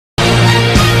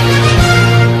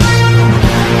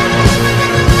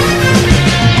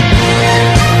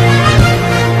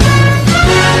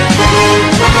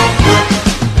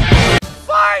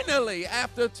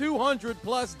200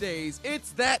 plus days,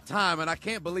 it's that time, and I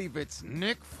can't believe it's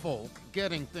Nick Folk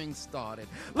getting things started.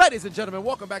 Ladies and gentlemen,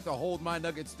 welcome back to Hold My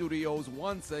Nugget Studios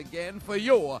once again for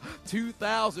your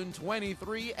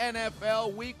 2023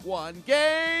 NFL Week 1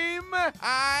 game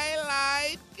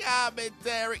highlight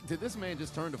commentary. Did this man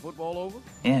just turn the football over?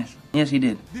 Yes, he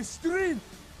did. The strength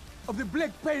of the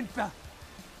Black Panther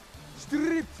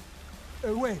stripped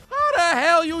away. How the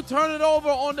hell you turn it over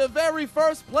on the very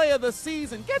first play of the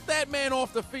season? Get that man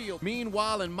off the field.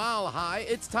 Meanwhile, in Mile High,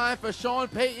 it's time for Sean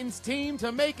Payton's team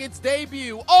to make its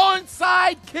debut.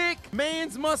 Onside kick.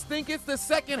 Mans must think it's the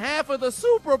second half of the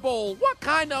Super Bowl. What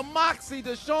kind of moxie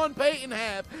does Sean Payton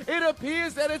have? It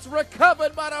appears that it's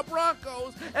recovered by the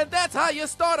Broncos, and that's how you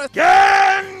start a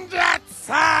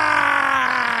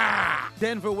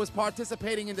Denver was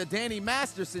participating in the Danny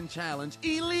Masterson challenge.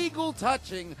 Illegal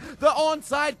touching. The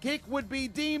onside kick would be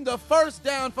deemed a first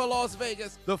down for Las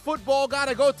Vegas. The football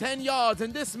gotta go 10 yards,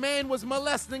 and this man was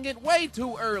molesting it way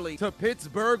too early. To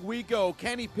Pittsburgh we go.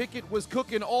 Kenny Pickett was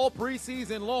cooking all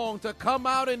preseason long to come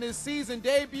out in his season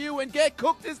debut and get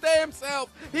cooked his damn self.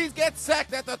 He gets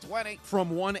sacked at the 20. From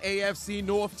one AFC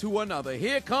North to another,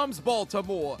 here comes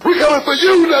Baltimore. We coming for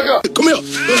you, nigga! Come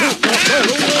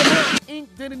here!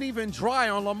 Ink didn't even dry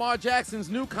on Lamar Jackson's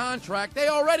new contract. They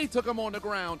already took him on the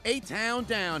ground. A-town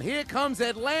down. Here comes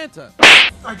Atlanta.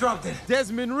 I dropped it.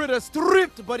 Desmond Ridder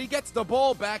stripped, but he gets the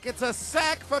ball back. It's a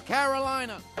sack for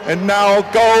Carolina. And now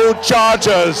go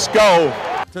Chargers, go!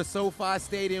 To SoFi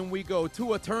Stadium we go.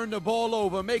 Tua turned the ball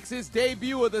over, makes his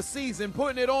debut of the season,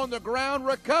 putting it on the ground,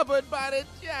 recovered by the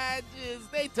Chargers.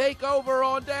 They take over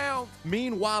on down.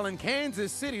 Meanwhile, in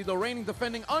Kansas City, the reigning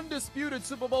defending undisputed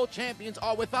Super Bowl champions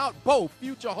are without both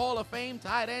future Hall of Fame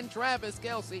tight end Travis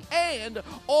Kelce and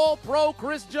All-Pro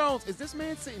Chris Jones. Is this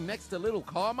man sitting next to Little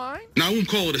Carmine? Now, I won't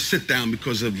call it a sit-down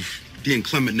because of the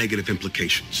inclement negative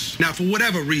implications. Now, for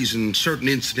whatever reason, certain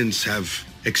incidents have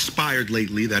expired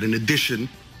lately that, in addition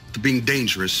to being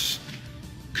dangerous,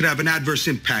 could have an adverse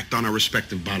impact on our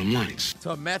respective bottom lines.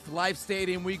 To MetLife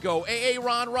Stadium we go.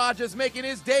 Aaron Rodgers making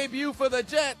his debut for the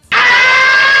Jets.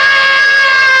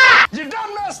 You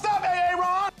done messed up,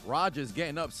 Aaron! Rodgers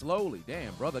getting up slowly.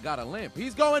 Damn, brother got a limp.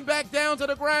 He's going back down to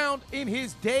the ground. In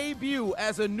his debut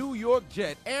as a New York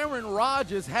Jet, Aaron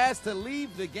Rodgers has to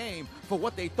leave the game for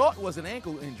what they thought was an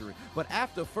ankle injury. But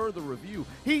after further review,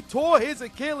 he tore his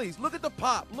Achilles. Look at the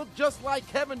pop. Look just like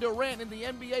Kevin Durant in the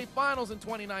NBA Finals in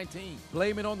 2019.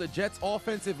 Blame it on the Jets'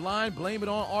 offensive line. Blame it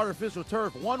on artificial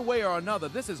turf. One way or another,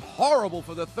 this is horrible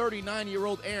for the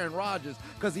 39-year-old Aaron Rodgers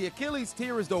because the Achilles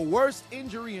tear is the worst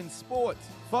injury in sports.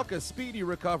 Fuck a speedy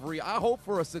recovery. I hope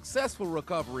for a successful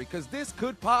recovery because this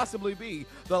could possibly be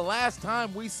the last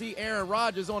time we see Aaron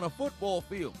Rodgers on a football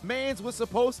field. Mans was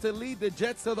supposed to lead the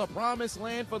Jets to the promised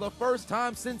land for the first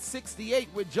time since '68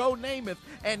 with Joe Namath,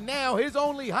 and now his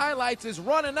only highlights is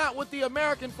running out with the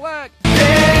American flag.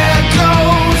 There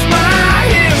goes my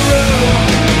hero.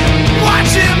 Watch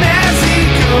him as he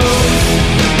goes.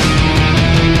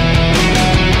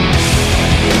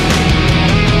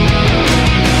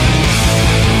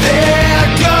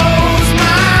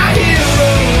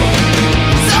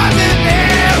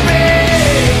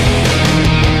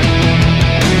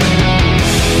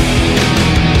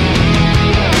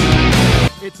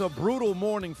 It's a brutal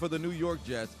morning for the New York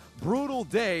Jets, brutal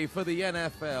day for the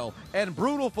NFL, and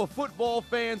brutal for football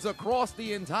fans across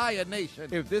the entire nation.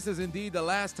 If this is indeed the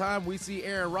last time we see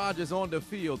Aaron Rodgers on the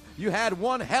field, you had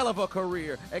one hell of a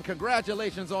career, and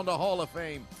congratulations on the Hall of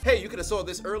Fame. Hey, you could have saw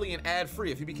this early and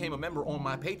ad-free if you became a member on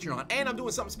my Patreon, and I'm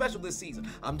doing something special this season.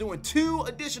 I'm doing 2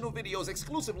 additional videos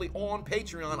exclusively on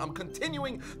Patreon. I'm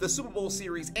continuing the Super Bowl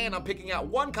series, and I'm picking out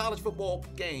one college football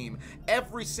game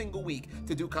every single week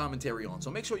to do commentary on.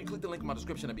 So make sure you click the link in my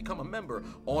description and become a member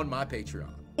on my Patreon.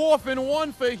 4th and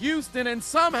 1 for Houston, and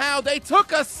somehow they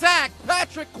took a sack.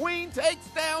 Patrick Queen takes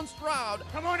down Stroud.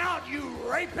 Come on out, you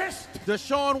rapist!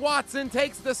 Deshaun Watson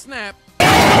takes the snap.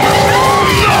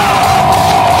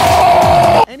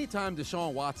 Anytime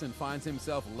Deshaun Watson finds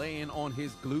himself laying on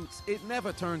his glutes, it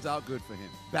never turns out good for him.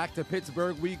 Back to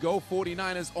Pittsburgh we go.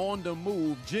 49ers on the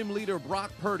move. Gym leader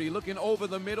Brock Purdy looking over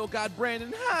the middle. Got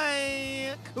Brandon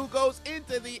Hayek, who goes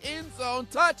into the end zone.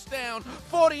 Touchdown.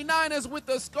 49ers with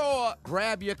the score.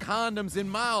 Grab your condoms in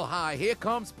Mile High. Here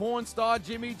comes porn star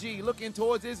Jimmy G. Looking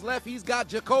towards his left, he's got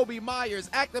Jacoby Myers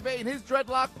activating his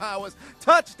dreadlock powers.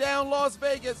 Touchdown Las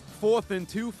Vegas. 4th and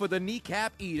 2 for the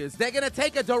kneecap eaters. They're going to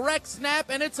take a direct snap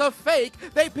and and it's a fake.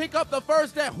 They pick up the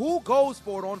first down. Who goes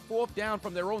for it on 4th down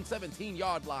from their own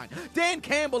 17-yard line? Dan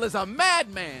Campbell is a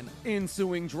madman.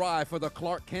 Ensuing drive for the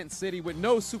Clark Kent City with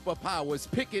no superpowers.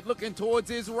 Pickett looking towards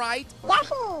his right.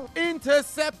 Waffle!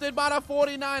 Intercepted by the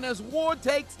 49ers. Ward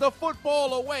takes the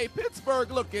football away.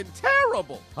 Pittsburgh looking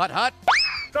terrible. Hut.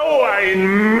 Oh, I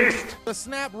missed! The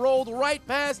snap rolled right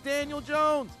past Daniel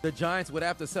Jones. The Giants would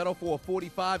have to settle for a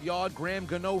 45-yard Graham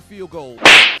Gano field goal.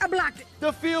 I blocked it.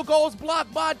 The field goal's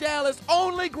blocked by Dallas.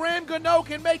 Only Graham Gano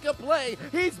can make a play.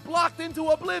 He's blocked into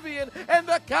oblivion, and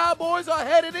the Cowboys are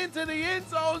headed into the end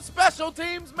zone. Special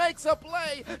teams makes a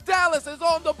play. Dallas is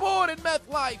on the board in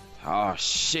MetLife. Oh,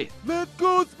 shit. Let's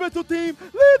go, special team.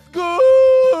 Let's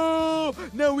go.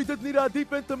 Now we just need our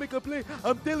defense to make a play.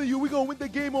 I'm telling you, we're going to win the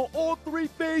game on all 3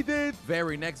 phases.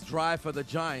 Very next drive for the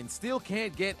Giants. Still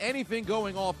can't get anything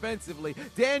going offensively.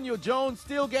 Daniel Jones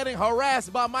still getting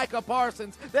harassed by Micah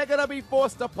Parsons. They're going to be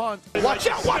forced to punt. Watch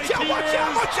out, watch out, watch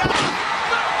out, watch out!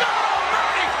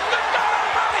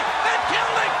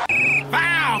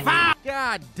 Foul!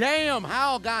 God damn,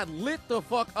 Howell got lit the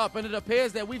fuck up, and it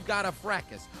appears that we've got a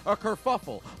fracas, a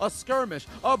kerfuffle, a skirmish,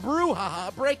 a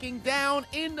brouhaha breaking down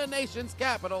in the nation's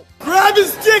capital. Grab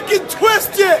his dick and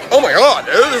twist it! Oh my god,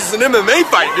 dude, this is an MMA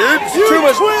fight, dude. You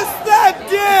twist that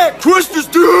dick! Twist his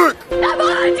dick!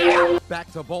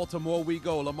 Back to Baltimore we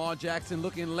go. Lamar Jackson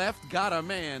looking left, got a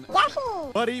man.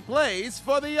 Waffle! But he plays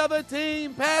for the other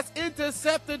team. Pass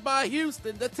intercepted by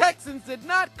Houston. The Texans did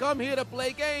not come here to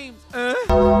play games.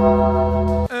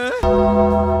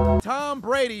 Tom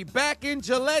Brady back in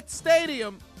Gillette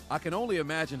Stadium. I can only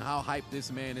imagine how hyped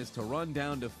this man is to run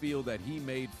down the field that he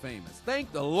made famous.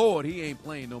 Thank the Lord he ain't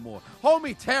playing no more.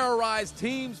 Homie terrorized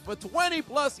teams for 20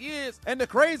 plus years. And the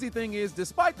crazy thing is,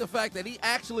 despite the fact that he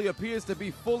actually appears to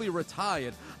be fully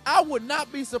retired, I would not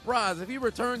be surprised if he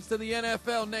returns to the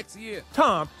NFL next year.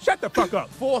 Tom, shut the fuck up.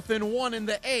 4th and 1 in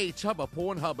the A. Chubba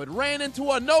Pornhubbard ran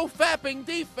into a no-fapping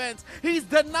defense. He's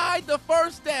denied the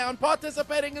first down,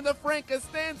 participating in the Frank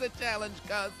Costanza challenge,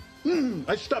 cuz.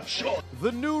 I stopped short.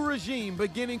 The new regime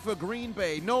beginning for Green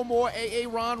Bay. No more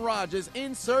Ron Rodgers.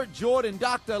 Insert Jordan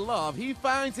Dr. Love. He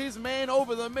finds his man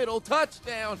over the middle.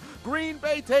 Touchdown. Green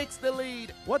Bay takes the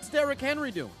lead. What's Derrick Henry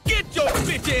doing? Get your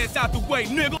bitch ass out the way,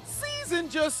 nigga! Season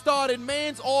just started.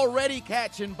 Man's already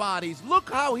catching bodies.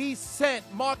 Look how he sent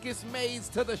Marcus Mays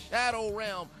to the shadow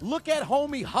realm. Look at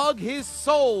homie hug his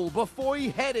soul before he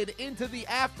headed into the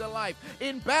afterlife.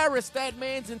 Embarrassed that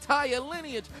man's entire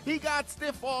lineage. He got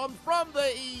stiff-armed from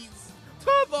the east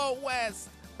to the west,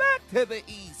 back to the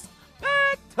east,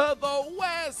 back to the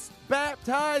west.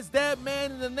 Baptized that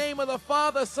man in the name of the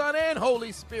Father, Son, and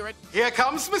Holy Spirit. Here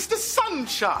comes Mr.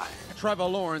 Sunshine. Trevor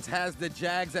Lawrence has the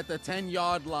Jags at the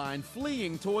 10-yard line,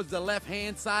 fleeing towards the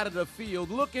left-hand side of the field,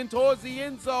 looking towards the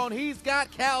end zone. He's got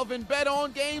Calvin, bet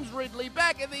on games Ridley,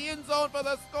 back in the end zone for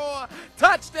the score.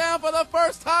 Touchdown for the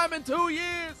first time in 2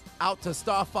 years. Out to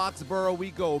Star Foxborough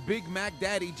we go. Big Mac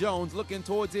Daddy Jones looking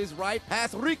towards his right.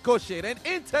 Pass ricocheted and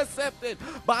intercepted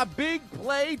by big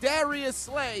play Darius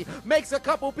Slay. Makes a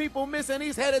couple people miss, and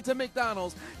he's headed to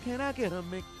McDonald's. Can I get a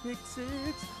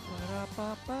McPick-6?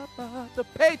 The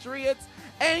Patriots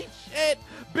ain't shit.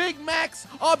 Big Macs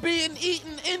are being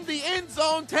eaten in the end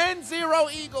zone.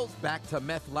 10-0 Eagles. Back to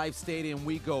MetLife Stadium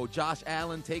we go. Josh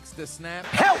Allen takes the snap.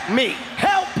 Help me!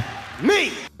 Help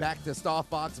me! Back to Star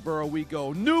Foxborough we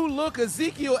go. New look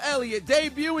Ezekiel Elliott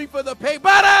debuting for the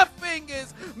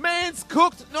Butterfingers. Man's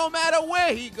cooked no matter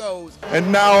where he goes.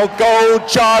 And now go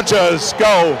Chargers,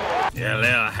 go! Yeah,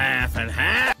 little half and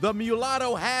half. The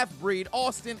mulatto half-breed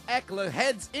Austin Eckler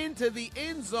heads into the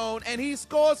end zone, and he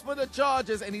scores for the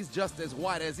Chargers, and he's just as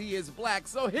white as he is black,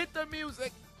 so hit the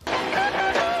music.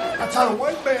 That's how a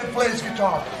white man plays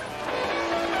guitar.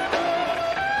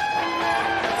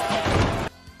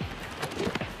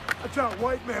 That's how a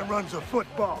white man runs a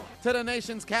football. To the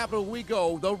nation's capital we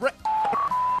go.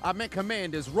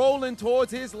 Commanders rolling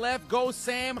towards his left goes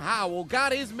Sam Howell.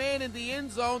 Got his man in the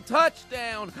end zone.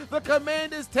 Touchdown. The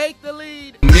Commanders take the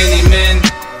lead. Many men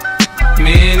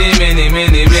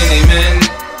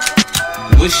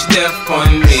wish death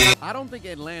on me. I don't think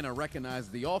Atlanta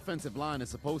recognized the offensive line is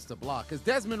supposed to block, because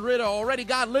Desmond Ridder already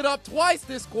got lit up twice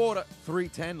this quarter.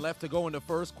 3:10 left to go in the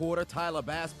first quarter. Tyler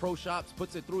Bass Pro Shops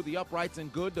puts it through the uprights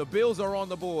and good. The Bills are on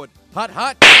the board. Hut.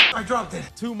 I dropped it.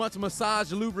 Too much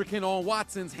massage lubricant on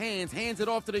Watson's hands. Hands it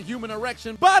off to the human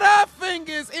erection.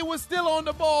 Butterfingers! It was still on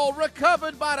the ball.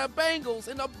 Recovered by the Bengals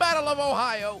in the Battle of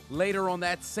Ohio. Later on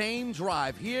that same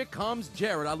drive, here comes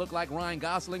Jared. I look like Ryan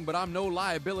Gosling, but I'm no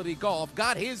liability golf.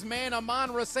 Got his man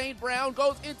Amon-Ra St. Brown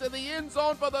goes into the end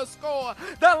zone for the score.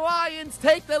 The Lions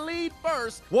take the lead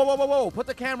first. Whoa, whoa, whoa, whoa. Put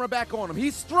the camera back on him.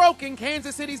 He's stroking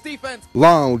Kansas City's defense.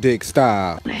 Long dick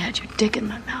style. I had your dick in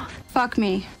my mouth. Fuck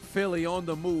me. Philly on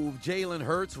the move. Jalen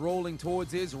Hurts rolling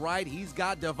towards his right. He's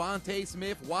got Devontae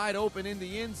Smith wide open in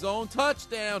the end zone.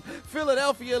 Touchdown.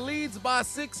 Philadelphia leads by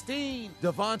 16.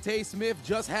 Devontae Smith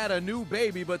just had a new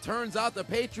baby, but turns out the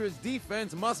Patriots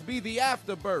defense must be the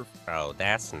afterbirth. Oh,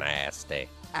 that's nasty.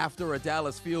 After a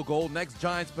Dallas field goal, next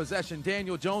Giants possession,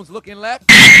 Daniel Jones looking left.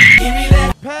 Give me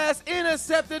that pass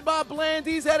intercepted by Bland.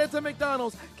 He's headed to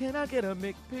McDonald's. Can I get a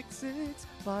McPick-6?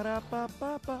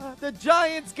 Ba-da-ba-ba-ba. The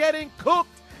Giants getting cooked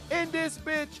in this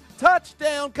bitch.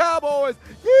 Touchdown, Cowboys.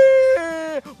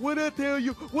 Yeah! What I tell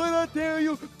you?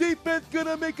 Defense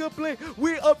gonna make a play.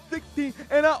 We're up 16,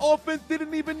 and our offense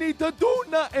didn't even need to do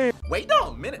nothing. Wait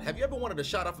a minute. Have you ever wanted a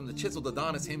shout out from the Chiseled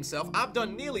Adonis himself? I've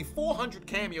done nearly 400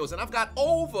 cameos, and I've got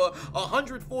over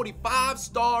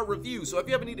 145-star reviews. So if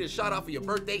you ever needed a shout out for your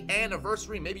birthday,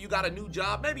 anniversary, maybe you got a new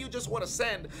job, maybe you just want to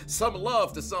send some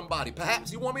love to somebody.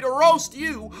 Perhaps you want me to roast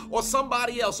you or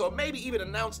somebody else, or maybe even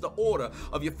announce the order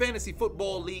of your fantasy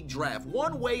football league draft.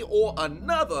 One way or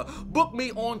another, book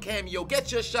me on Cameo.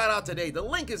 Get your shout out today. The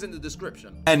link is in the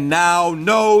description. And now,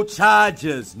 no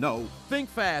charges, no. Think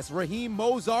fast. Raheem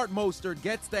Mostert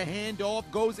gets the handoff,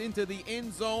 goes into the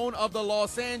end zone of the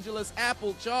Los Angeles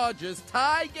Apple Chargers.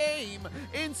 Tie game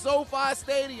in SoFi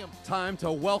Stadium. Time to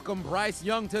welcome Bryce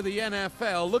Young to the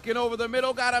NFL. Looking over the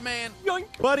middle, got a man. Yoink.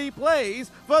 But he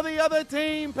plays for the other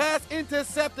team. Pass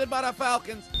intercepted by the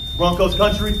Falcons. Broncos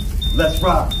country, let's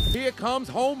rock. Here comes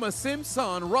Homer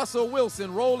Simpson. Russell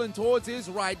Wilson rolling towards his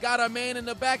right. Got a man in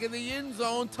the back of the end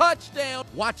zone. Touchdown.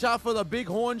 Watch out for the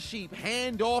Bighorn Sheep.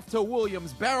 Hand off to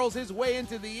Williams. Barrels his way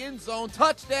into the end zone.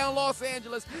 Touchdown, Los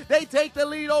Angeles. They take the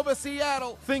lead over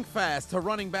Seattle. Think fast. To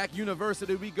running back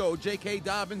university we go. J.K.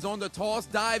 Dobbins on the toss.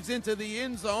 Dives into the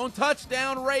end zone.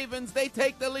 Touchdown, Ravens. They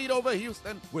take the lead over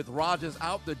Houston. With Rodgers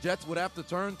out, the Jets would have to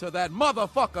turn to that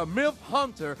motherfucker, Milf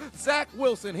Hunter, Zach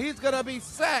Wilson. He's going to be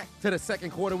sacked. To the second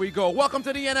quarter we go. Welcome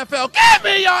to the NFL. Give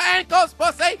me your ankles,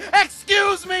 pussy.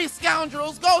 Excuse me,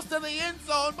 scoundrels. Goes to the end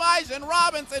zone. Bijan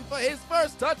Robinson for his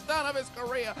first touchdown of his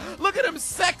career. Look at him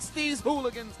sex these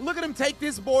hooligans. Look at him take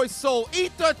this boy's soul.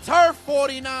 Eat the turf,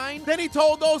 49. Then he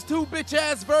told those two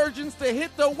bitch-ass virgins to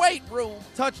hit the weight room.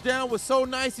 Touchdown was so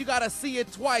nice you gotta see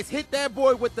it twice. Hit that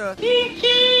boy with the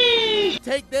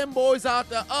take them boys out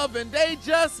the oven. They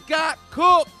just got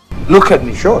cooked. Look at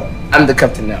me, sure. I'm the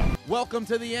captain now. Welcome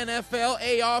to the NFL.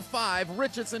 AR5.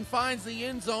 Richardson finds the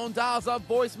end zone, dials up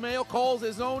voicemail, calls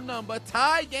his own number.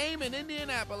 Tie game in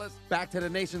Indianapolis. Back to the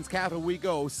nation's capital we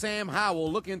go. Sam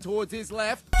Howell looking towards his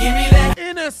left. Give me that.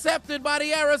 Intercepted by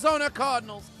the Arizona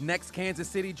Cardinals. Next Kansas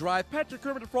City drive. Patrick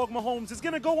Kermit the Frog Mahomes is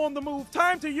going to go on the move.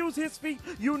 Time to use his feet.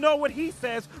 You know what he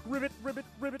says. Ribbit, ribbit,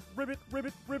 ribbit, ribbit,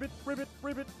 ribbit, ribbit, ribbit,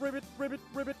 ribbit, ribbit, ribbit,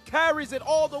 ribbit. Carries it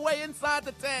all the way inside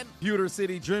the 10. Pewter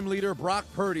City Gym leader Brock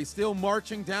Purdy still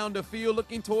marching down the field,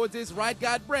 looking towards his right.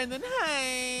 Got Brendan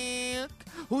Hank,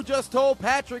 who just told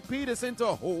Patrick Peterson to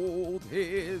hold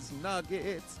his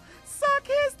nuggets. Suck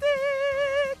his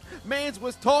dick. Mans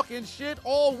was talking shit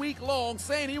all week long,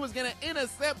 saying he was going to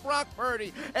intercept Brock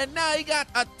Purdy, and now he got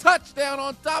a touchdown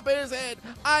on top of his head.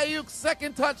 Ayuk's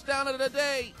second touchdown of the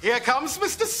day. Here comes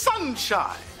Mr.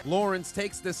 Sunshine. Lawrence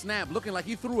takes the snap, looking like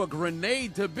he threw a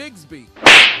grenade to Bigsby.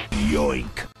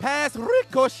 Yoink. Pass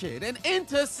ricocheted and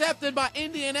intercepted by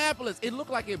Indianapolis. It looked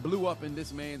like it blew up in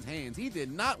this man's hands. He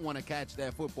did not want to catch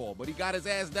that football, but he got his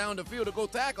ass down the field to go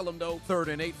tackle him, though. 3rd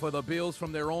and 8 for the Bills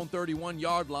from their own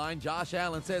 31-yard line. Josh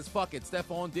Allen says, fuck it.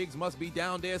 Stephon Diggs must be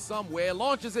down there somewhere.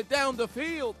 Launches it down the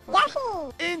field.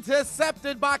 Wahoo!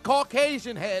 Intercepted by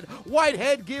Caucasian Head.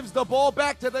 Whitehead gives the ball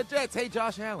back to the Jets. Hey,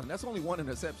 Josh Allen, that's only one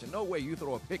interception. No way you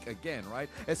throw a pick again, right?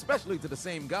 Especially to the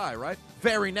same guy, right?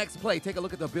 Very next play, take a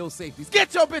look at the Bills safeties.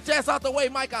 Get your bitch ass out the way,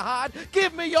 Micah Hyde.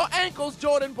 Give me your ankles,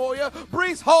 Jordan Boyer.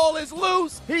 Brees Hall is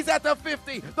loose. He's at the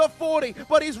 50, the 40,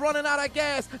 but he's running out of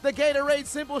gas. The Gatorade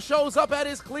symbol shows up at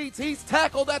his cleats. He's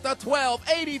tackled at the 12,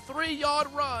 83-yard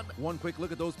run. One quick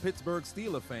look at those Pittsburgh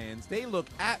Steelers fans. They look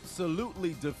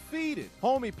absolutely defeated.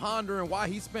 Homie pondering why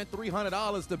he spent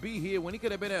 $300 to be here when he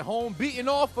could have been at home beating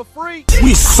off for free.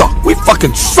 We suck. We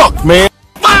fucking suck, man.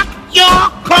 Fuck your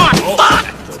car!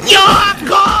 Fuck your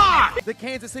car! The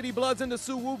Kansas City Bloods in the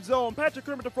Sioux Whoop zone. Patrick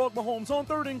Kermit the Frog Mahomes on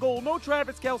 3rd and goal. No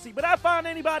Travis Kelce, but I find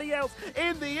anybody else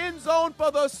in the end zone for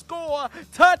the score.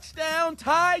 Touchdown,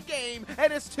 tie game,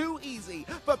 and it's too easy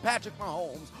for Patrick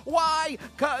Mahomes. Why?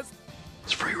 Because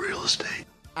it's free real estate.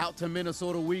 Out to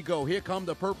Minnesota we go. Here come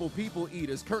the Purple People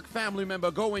Eaters. Kirk family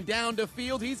member going down the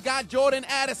field. He's got Jordan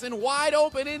Addison wide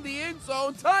open in the end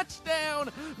zone. Touchdown,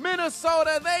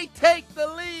 Minnesota. They take the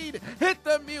lead. Hit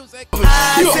the music.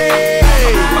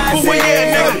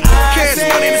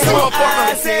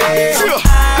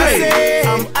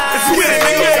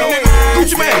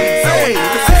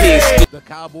 The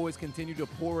Cowboys continue to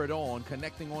pour it on,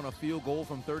 connecting on a field goal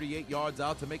from 38 yards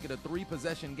out to make it a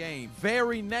 3-possession game.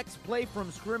 Very next play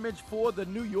from scrimmage for the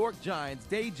New York Giants.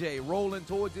 DJ rolling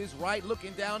towards his right,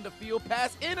 looking down the field,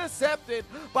 pass intercepted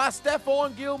by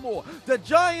Stephon Gilmore. The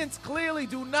Giants clearly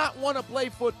do not want to play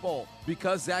football.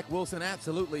 Because Zach Wilson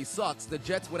absolutely sucks, the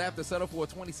Jets would have to settle for a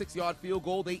 26-yard field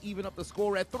goal. They even up the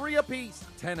score at 3 apiece.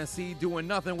 Tennessee doing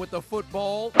nothing with the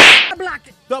football. Block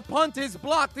it. The punt is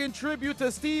blocked in tribute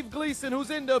to Steve Gleason,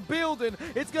 who's in the building.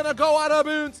 It's going to go out of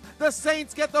bounds. The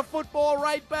Saints get the football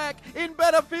right back in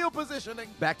better field positioning.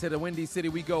 Back to the Windy City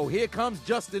we go. Here comes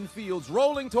Justin Fields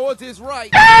rolling towards his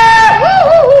right.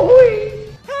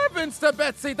 Heavens to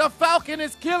Betsy, the Falcon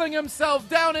is killing himself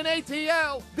down in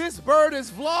ATL. This bird is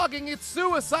vlogging its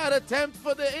suicide attempt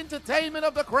for the entertainment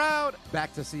of the crowd.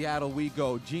 Back to Seattle we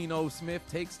go. Geno Smith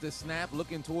takes the snap,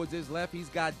 looking towards his left. He's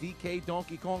got DK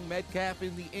Donkey Kong Metcalf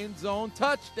in the end zone.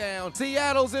 Touchdown.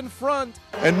 Seattle's in front.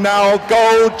 And now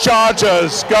go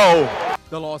Chargers, go.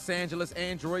 The Los Angeles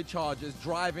Android Chargers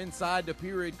drive inside the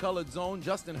period-colored zone.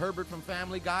 Justin Herbert from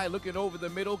Family Guy looking over the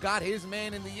middle, got his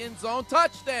man in the end zone.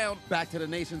 Touchdown. Back to the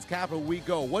nation's capital we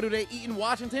go. What do they eat in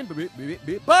Washington?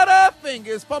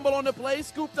 Butterfingers. Fumble on the play,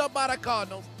 scooped up by the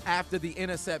Cardinals. After the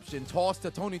interception, toss to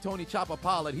Tony Chopper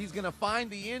Pollard. He's going to find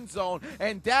the end zone,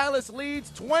 and Dallas leads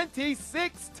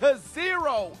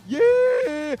 26-0.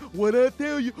 Yeah, what I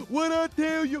tell you,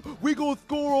 we going to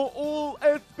score on all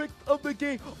aspects of the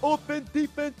game, offense,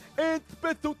 defense, and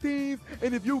special teams.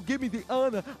 And if you give me the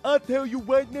honor, I'll tell you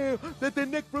right now that the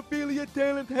necrophilia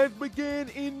talent has begun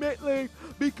in MetLife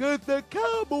because the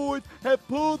Cowboys have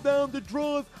pulled down the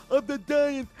drawers of the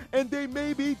Giants, and they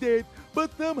may be dead, but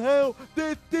somehow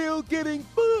they're still getting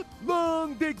fucked.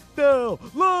 Long dick style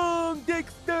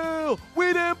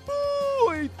with them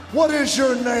boys. What is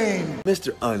your name?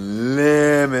 Mr.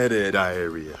 Unlimited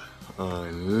Diarrhea.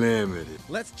 Unlimited.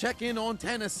 Let's check in on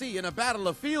Tennessee in a battle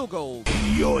of field goals.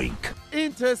 Yoink.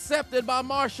 Intercepted by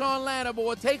Marshawn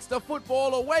Lattimore, takes the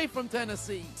football away from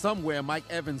Tennessee. Somewhere Mike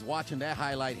Evans watching that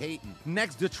highlight hating.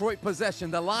 Next Detroit possession,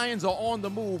 the Lions are on the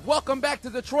move. Welcome back to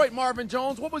Detroit, Marvin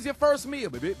Jones. What was your first meal?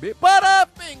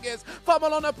 Butterfingers.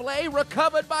 Fumble on the play,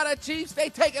 recovered by the Chiefs. They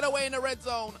take it away in the red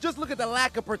zone. Just look at the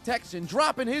lack of protection,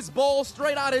 dropping his ball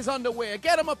straight out his underwear.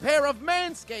 Get him a pair of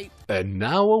Manscaped. And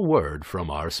now a word from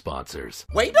our sponsors.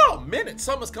 Wait a minute,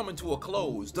 summer's coming to a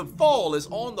close. The fall is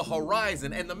on the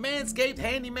horizon, and the Manscaped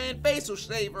Handyman Facial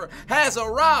Shaver has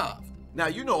arrived. Now,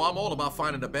 you know I'm all about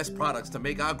finding the best products to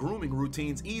make our grooming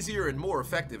routines easier and more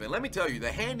effective. And let me tell you,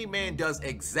 the Handyman does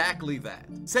exactly that.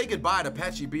 Say goodbye to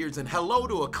patchy beards and hello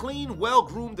to a clean,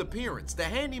 well-groomed appearance. The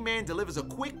Handyman delivers a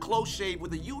quick, close shave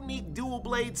with a unique dual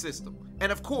blade system.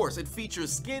 And of course, it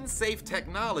features skin-safe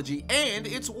technology and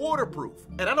it's waterproof.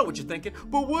 And I know what you're thinking,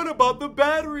 but what about the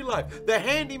battery life? The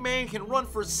Handyman can run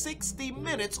for 60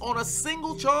 minutes on a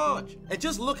single charge. And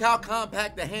just look how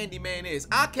compact the Handyman is.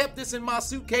 I kept this in my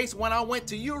suitcase when I went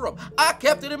to Europe. I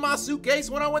kept it in my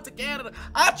suitcase when I went to Canada.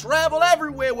 I travel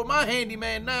everywhere with my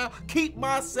Handyman now. Keep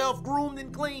myself groomed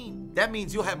and clean. That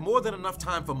means you'll have more than enough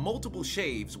time for multiple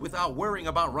shaves without worrying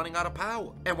about running out of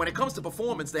power. And when it comes to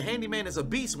performance, the Handyman is a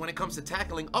beast when it comes to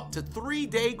tackling up to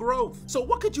 3-day growth. So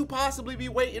what could you possibly be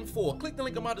waiting for? Click the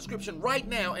link in my description right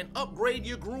now and upgrade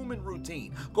your grooming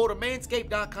routine. Go to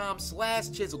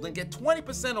manscaped.com/chiseled and get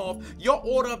 20% off your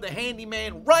order of the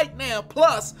Handyman right now,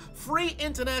 plus free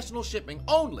international shipping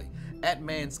only at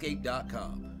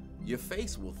manscaped.com. Your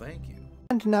face will thank you.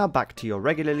 And now back to your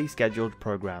regularly scheduled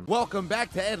program. Welcome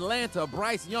back to Atlanta.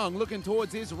 Bryce Young looking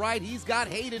towards his right. He's got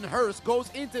Hayden Hurst. Goes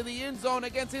into the end zone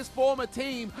against his former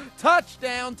team.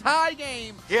 Touchdown, tie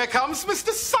game. Here comes Mr.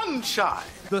 Sunshine.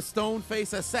 The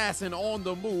stone-faced assassin on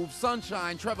the move.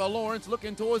 Sunshine, Trevor Lawrence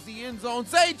looking towards the end zone.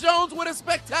 Zay Jones with a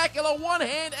spectacular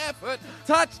one-hand effort.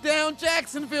 Touchdown,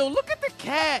 Jacksonville. Look at the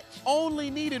catch. Only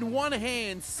needed one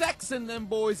hand. Sexing them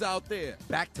boys out there.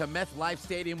 Back to MetLife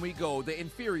Stadium we go. The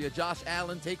inferior Josh Allen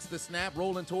takes the snap,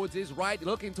 rolling towards his right,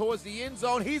 looking towards the end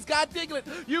zone. He's got Diglett.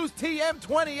 Use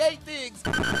TM28 Diggs.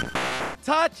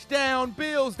 Touchdown,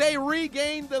 Bills. They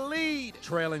regained the lead.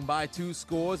 Trailing by 2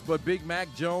 scores, but Big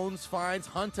Mac Jones finds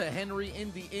Hunter Henry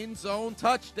in the end zone.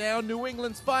 Touchdown. New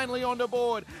England's finally on the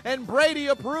board, and Brady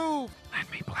approved.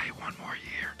 Let me play one more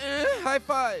year. High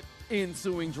five.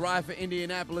 Ensuing drive for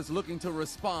Indianapolis looking to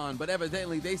respond, but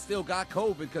evidently they still got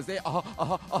COVID because they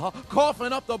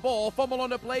coughing up the ball. Fumble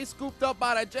on the play, scooped up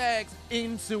by the Jags.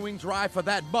 Ensuing drive for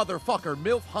that motherfucker,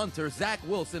 MILF Hunter, Zach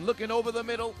Wilson looking over the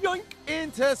middle. Yoink!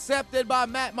 Intercepted by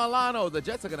Matt Milano. The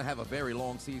Jets are going to have a very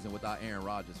long season without Aaron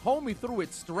Rodgers. Homie threw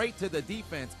it straight to the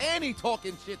defense, and he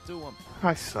talking shit to him.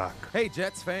 I suck. Hey,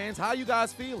 Jets fans, how you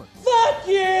guys feeling? Fuck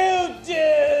you,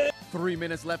 dude! 3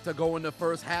 minutes left to go in the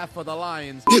first half for the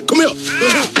Lions. Come here.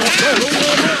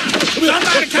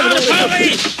 Somebody call the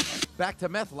police! Back to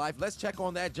Meth Life. Let's check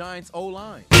on that Giants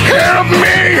O-line. Help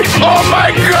me! Oh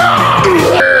my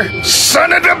God!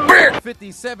 Son of a bitch!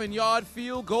 57-yard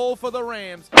field goal for the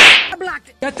Rams. I blocked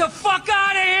it. Get the fuck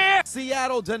out of here!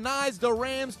 Seattle denies the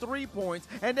Rams 3 points,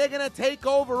 and they're going to take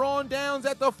over on downs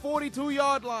at the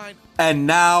 42-yard line. And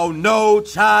now, no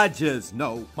charges,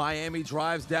 no. Miami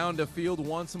drives down the field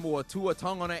once more. Tua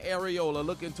tongue on an areola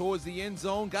looking towards the end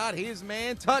zone. Got his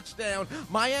man. Touchdown.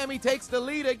 Miami takes the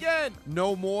lead again.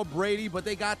 No more Brady, but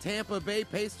they got Tampa Bay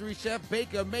pastry chef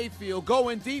Baker Mayfield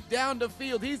going deep down the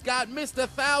field. He's got Mr.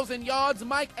 1,000 yards.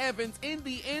 Mike Evans in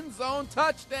the end zone.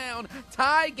 Touchdown.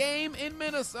 Tie game in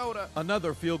Minnesota.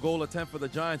 Another field goal attempt for the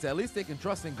Giants. At least they can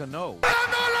trust in Gano.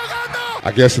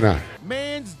 I guess not.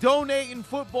 Man's donating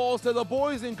footballs to the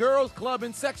Boys and Girls Club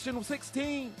in Section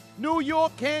 16. New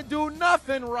York can't do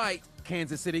nothing right.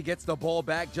 Kansas City gets the ball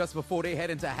back just before they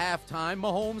head into halftime.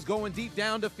 Mahomes going deep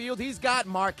down the field. He's got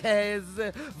Marquez,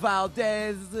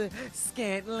 Valdez,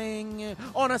 Scantling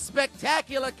on a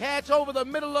spectacular catch over the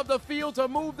middle of the field to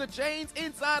move the chains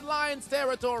inside Lions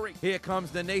territory. Here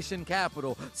comes the nation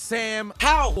capital. Sam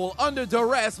Howell under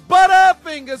duress.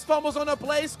 Butterfingers fumbles on the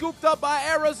play, scooped up by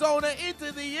Arizona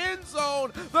into the end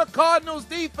zone. The Cardinals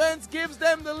defense gives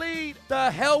them the lead.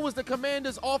 The hell was the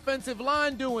Commanders' offensive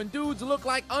line doing? Dudes look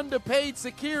like underpaid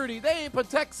security. They ain't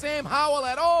protect Sam Howell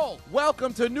at all.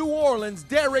 Welcome to New Orleans,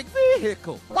 Derek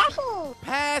Vehicle. Wahoo!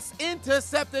 Pass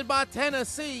intercepted by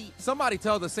Tennessee. Somebody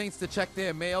tell the Saints to check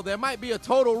their mail. There might be a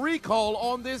total recall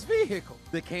on this vehicle.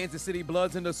 The Kansas City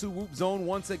Bloods in the swoop zone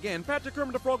once again. Patrick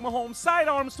Kermit the Frog Mahomes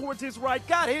sidearms towards his right.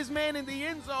 Got his man in the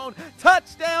end zone.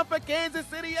 Touchdown for Kansas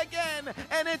City again.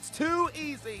 And it's too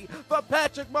easy for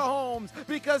Patrick Mahomes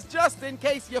because just in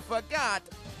case you forgot,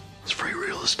 It's free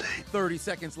real estate. 30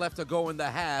 seconds left to go in the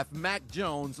half. Mac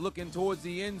Jones looking towards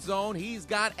the end zone. He's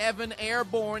got Evan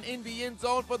airborne in the end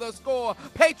zone for the score.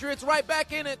 Patriots right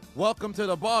back in it. Welcome to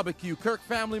the barbecue. Kirk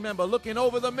family member looking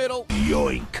over the middle.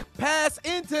 Yoink. Pass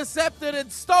intercepted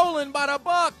and stolen by the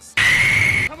Bucks.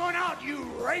 Come on out, you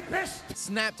rapist!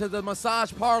 Snap to the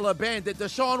massage parlor bandit.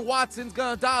 Deshaun Watson's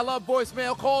gonna dial up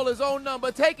voicemail, call his own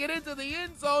number, take it into the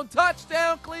end zone.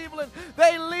 Touchdown, Cleveland.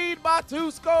 They lead by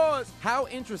 2 scores. How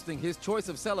interesting his choice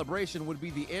of celebration would be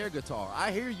the air guitar.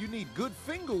 I hear you need good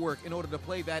finger work in order to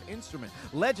play that instrument.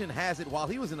 Legend has it while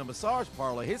he was in a massage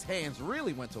parlor, his hands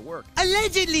really went to work.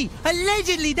 Allegedly,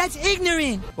 that's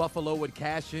ignorant. Buffalo would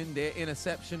cash in their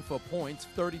interception for points.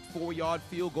 34-yard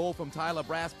field goal from Tyler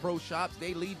Brass Pro Shops.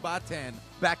 They lead by 10.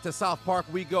 Back to South Park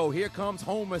we go. Here comes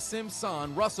Homer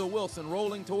Simpson. Russell Wilson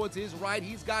rolling towards his right.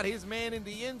 He's got his man in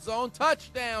the end zone.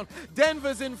 Touchdown.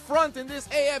 Denver's in front in this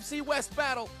AFC West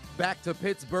battle. Back to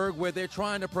Pittsburgh where they're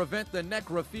trying to prevent the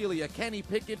necrophilia. Kenny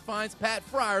Pickett finds Pat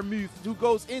Freiermuth who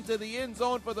goes into the end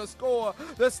zone for the score.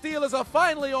 The Steelers are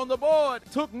finally on the board.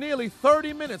 Took nearly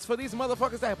 30 minutes for these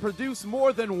motherfuckers to produce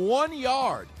more than 1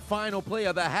 yard. Final play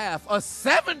of the half, a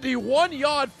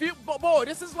 71-yard field. Boy,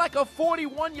 this is like a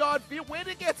 41-yard field. Where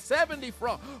did it get 70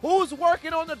 from? Who's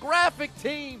working on the graphic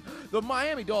team? The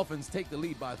Miami Dolphins take the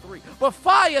lead by 3. But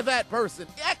fire that person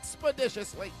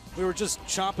expeditiously. We were just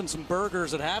chopping some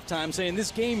burgers at halftime saying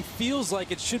this game feels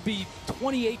like it should be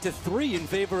 28-3 in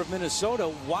favor of Minnesota.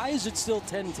 Why is it still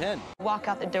 10-10? Walk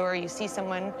out the door, you see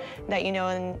someone that you know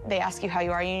and they ask you how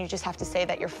you are, and you just have to say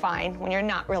that you're fine when you're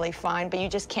not really fine, but you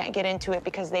just can't get into it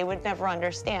because they would never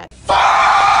understand.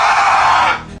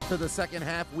 To the second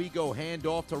half, we go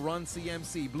handoff to Run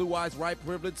CMC. Blue Eyes right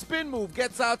privilege. Spin move.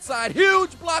 Gets outside.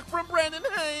 Huge block from Brandon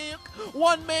Hank.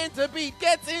 One man to beat.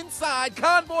 Gets inside.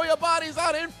 Convoy of bodies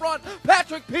out in front.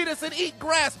 Patrick Peterson eat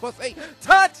grass. Pussy.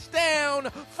 Touchdown.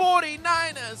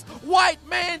 49ers. White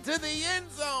man to the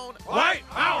end zone. White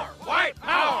power! White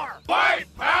power! White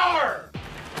power!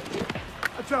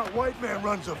 That's how a white man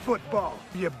runs a football,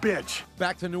 you bitch.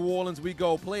 Back to New Orleans we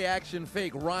go. Play action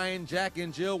fake. Ryan, Jack,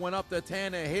 and Jill went up to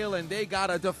Tannehill, and they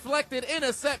got a deflected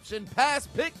interception. Pass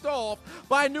picked off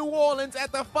by New Orleans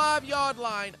at the 5-yard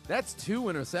line. That's 2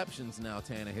 interceptions now,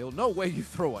 Tannehill. No way you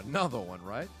throw another one,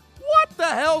 right? What the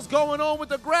hell's going on with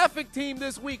the graphic team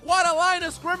this week? Why the line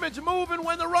of scrimmage moving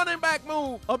when the running back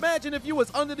move? Imagine if you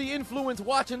was under the influence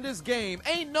watching this game.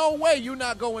 Ain't no way you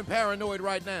not going paranoid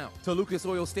right now. To Lucas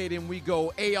Oil Stadium we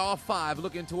go. AR5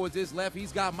 looking towards his left.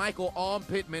 He's got Michael Arm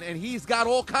Pittman, and he's got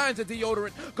all kinds of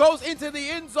deodorant. Goes into the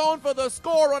end zone for the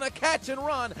score on a catch and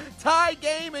run. Tie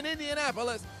game in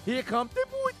Indianapolis. Here comes the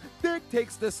boy. Dick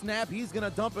takes the snap. He's going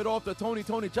to dump it off the Tony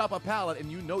Chopper pallet,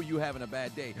 and you know you having a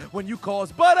bad day when you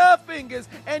cause butterfingers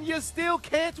and you still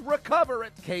can't recover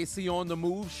it. Casey on the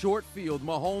move, short field.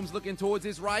 Mahomes looking towards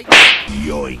his right.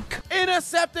 Yoink.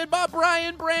 Intercepted by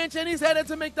Brian Branch, and he's headed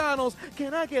to McDonald's.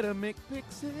 Can I get a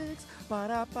McPick-6?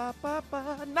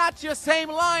 Ba-da-ba-ba-ba. Not your same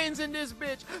Lions in this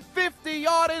bitch.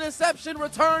 50-yard interception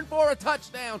return for a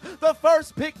touchdown. The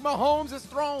first pick Mahomes has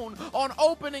thrown on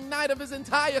opening night of his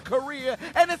entire career,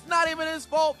 and it's not even his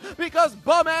fault because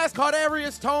bum-ass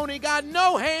Kadarius Toney got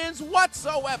no hands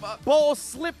whatsoever. Ball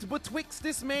slipped betwixt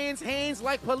this man's hands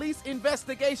like police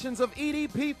investigations of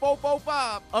EDP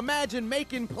 445. Imagine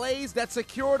making plays that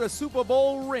secured a Super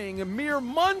Bowl ring mere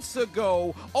months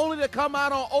ago, only to come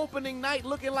out on opening night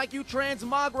looking like you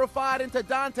transmogrified into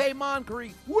Dante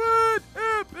Moncrief. What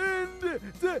happened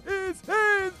to his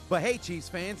hands? But hey, Chiefs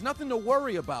fans, nothing to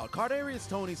worry about. Kadarius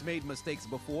Toney's made mistakes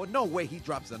before. No way he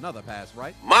drops another pass,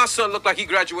 right? My son looked like he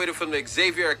graduated from the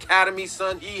Xavier Academy,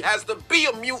 son. He has to be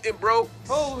a mutant, bro.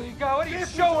 Holy God, what are you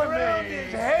showing me?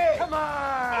 His head. Come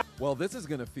on. Well, this is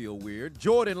going to feel weird.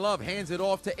 Jordan Love hands it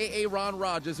off to Aaron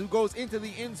Rodgers, who goes into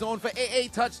the end zone for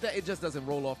touchdown. It just doesn't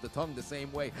roll off the tongue the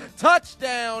same way.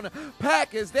 Touchdown,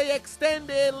 Packers. They extend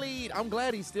their lead. I'm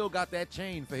glad he still got that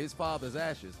chain for his father's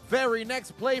ashes. Very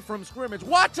next play from scrimmage.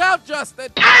 Watch out, Justin.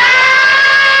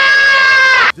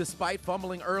 Despite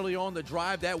fumbling early on the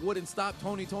drive, that wouldn't stop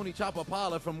Tony Chopper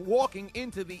Pollard from walking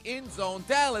into the end zone.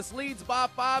 Dallas leads by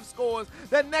 5 scores.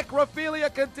 The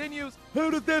necrophilia continues. How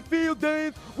does that feel,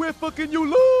 Dave? We're fucking you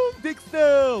long dick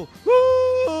style.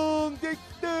 Long dick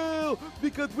style.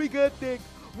 Because we got Dick.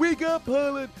 We got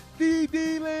Pollard.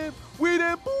 D.D. Lamb. We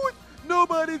them boys.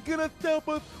 Nobody's gonna stop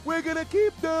us. We're gonna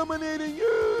keep dominating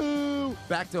you.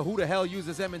 Back to who the hell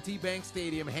uses M&T Bank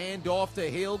Stadium. Hand off to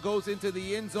Hill. Goes into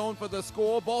the end zone for the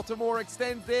score. Baltimore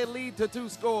extends their lead to 2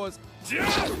 scores.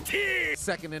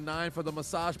 Second and 9 for the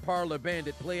massage parlor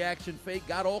bandit. Play action fake.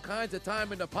 Got all kinds of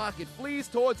time in the pocket. Flees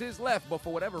towards his left, but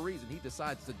for whatever reason, he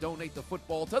decides to donate the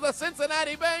football to the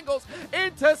Cincinnati Bengals.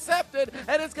 Intercepted,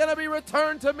 and it's gonna be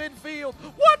returned to midfield.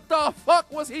 What the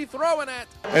fuck was he throwing at?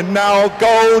 And now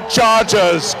go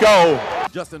Chargers, go.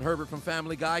 Justin Herbert from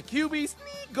Family Guy. QB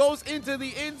sneak goes into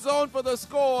the end zone for the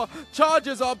score.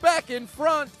 Chargers are back in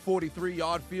front.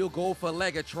 43-yard field goal for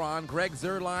Legatron. Greg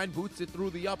Zuerlein boots it through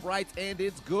the uprights, and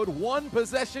it's good.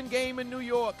 1-possession game in New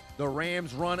York. The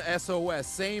Rams run SOS.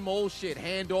 Same old shit.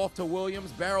 Hand off to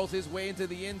Williams. Barrels his way into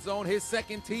the end zone. His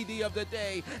second TD of the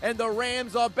day. And the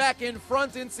Rams are back in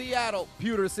front in Seattle.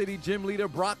 Pewter City gym leader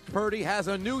Brock Purdy has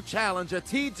a new challenger.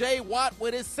 TJ Watt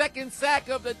with his second sack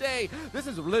of the day. This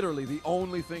is literally the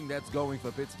only thing that's going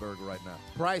for Pittsburgh right now.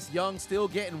 Bryce Young still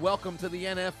getting welcome to the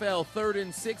NFL. 3rd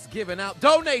and 6, giving out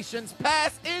donations.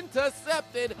 Pass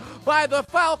intercepted by the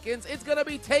Falcons. It's going to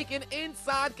be taken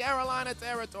inside Carolina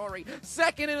territory.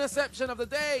 Second interception of the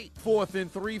day. 4th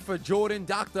and 3 for Jordan.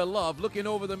 Dr. Love looking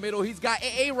over the middle. He's got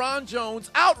Aaron Jones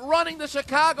outrunning the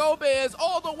Chicago Bears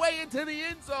all the way into the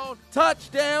end zone.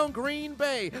 Touchdown, Green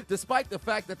Bay. Despite the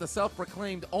fact that the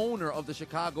self-proclaimed owner of the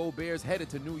Chicago Bears headed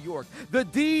to New York, the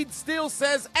deed still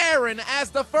says Aaron as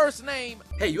the first name.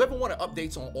 Hey, you ever want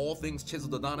updates on all things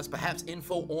Chiseled Adonis? Perhaps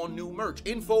info on new merch,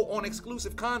 info on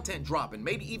exclusive content dropping,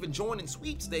 maybe even joining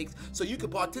sweepstakes so you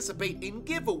can participate in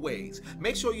giveaways.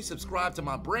 Make sure you subscribe to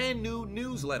my brand new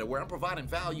newsletter where I'm providing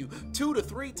value 2 to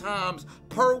 3 times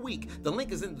per week. The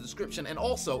link is in the description and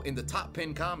also in the top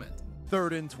pinned comment.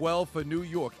 3rd and 12 for New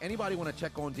York. Anybody want to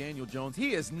check on Daniel Jones?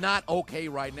 He is not okay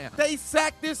right now. They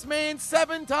sacked this man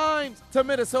 7 times. To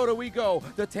Minnesota we go.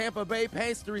 The Tampa Bay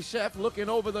pastry chef looking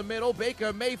over the middle.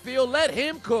 Baker Mayfield, let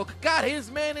him cook. Got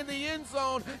his man in the end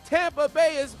zone. Tampa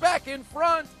Bay is back in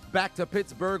front. Back to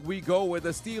Pittsburgh we go, where the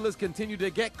Steelers continue to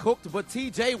get cooked, but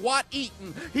TJ Watt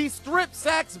eaten. He strip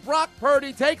sacks Brock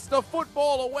Purdy, takes the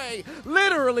football away.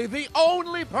 Literally the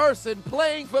only person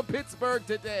playing for Pittsburgh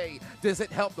today. Does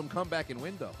it help them come back and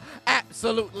win, though?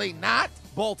 Absolutely not.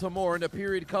 Baltimore in the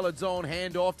period-colored zone,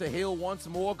 handoff to Hill once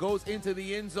more, goes into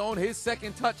the end zone, his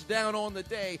second touchdown on the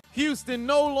day. Houston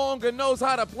no longer knows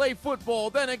how to play football.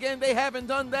 Then again, they haven't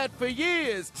done that for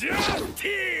years.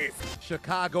 Justice!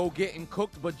 Chicago getting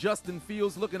cooked, but Justin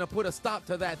Fields looking to put a stop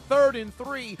to that 3rd and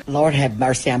 3. Lord have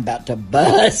mercy, I'm about to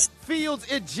bust. Fields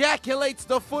ejaculates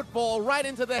the football right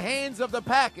into the hands of the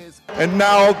Packers. And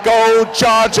now go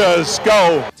Chargers,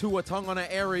 go. Tua Tagovailoa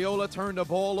Areola turned the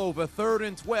ball over, 3rd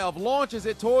and 12, launches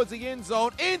it towards the end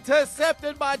zone,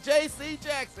 intercepted by J.C.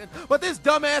 Jackson. But this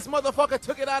dumbass motherfucker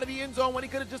took it out of the end zone when he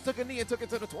could have just took a knee and took it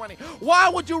to the 20. Why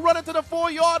would you run it to the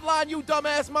 4-yard line, you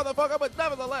dumbass motherfucker? But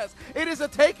nevertheless, it is a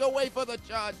takeaway for the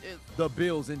Chargers. The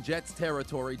Bills in Jets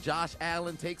territory. Josh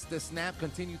Allen takes the snap,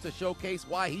 continues to showcase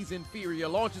why he's inferior,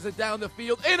 launches it down the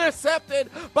field, intercepted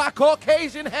by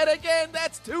Caucasian head again.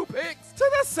 That's 2 picks to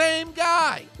the same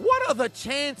guy. What are the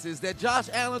chances that Josh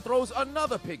Allen throws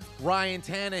another pick? Ryan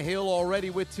Tannehill already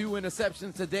with 2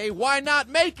 interceptions today. Why not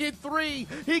make it 3?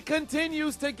 He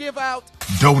continues to give out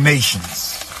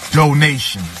donations.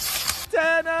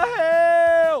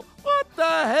 Tannehill! What the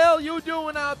hell you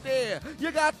doing out there? You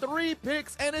got 3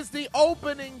 picks and it's the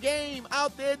opening game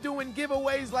out there doing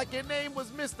giveaways like your name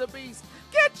was Mr. Beast.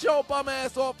 Get your bum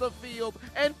ass off the field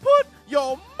and put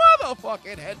your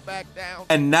motherfucking head back down.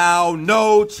 And now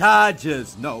no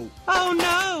charges, no. Oh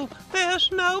no,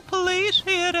 there's no police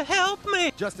here to help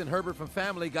me. Justin Herbert from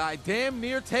Family Guy damn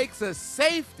near takes a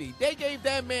safety. They gave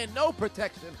that man no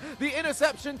protection. The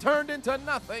interception turned into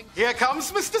nothing. Here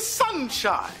comes Mr.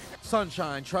 Sunshine.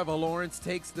 Sunshine, Trevor Lawrence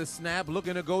takes the snap,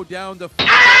 looking to go down the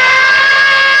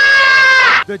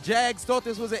The Jags thought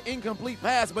this was an incomplete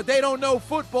pass, but they don't know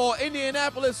football.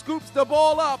 Indianapolis scoops the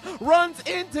ball up, runs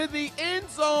into the end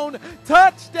zone.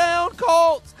 Touchdown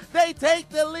Colts. They take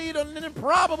the lead on an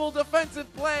improbable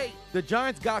defensive play. The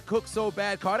Giants got cooked so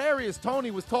bad, Kadarius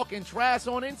Toney was talking trash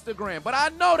on Instagram, but I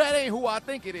know that ain't who I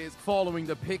think it is. Following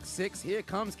the pick 6, here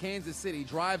comes Kansas City.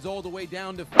 Drives all the way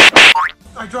down to...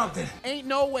 I dropped it. Ain't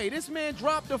no way. This man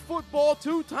dropped the football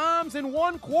 2 times in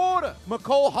 1 quarter.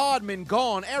 McCole Hardman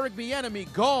gone. Eric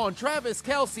Bieniemy gone. Travis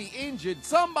Kelce injured.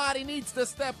 Somebody needs to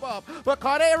step up. But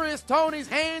Kadarius Toney's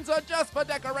hands are just for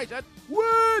decoration.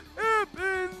 What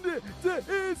happened to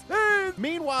his hands?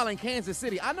 Meanwhile, in Kansas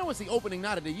City, I know it's the opening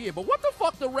night of the year, but what the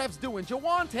fuck the refs doing?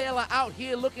 Jawan Taylor out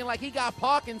here looking like he got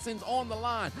Parkinson's on the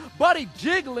line. Buddy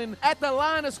jiggling at the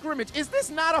line of scrimmage. Is this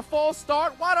not a false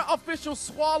start? Why the officials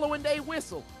swallowing they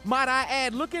whistle? Might I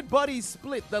add, look at Buddy's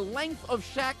split, the length of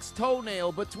Shaq's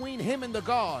toenail between him and the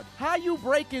guard. How you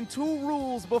breaking 2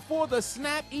 rules before the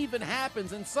snap even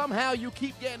happens and somehow you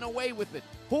keep getting away with it?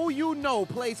 Who you know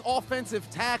plays offensive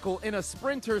tackle in a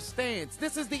sprinter stance?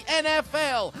 This is the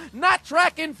NFL, not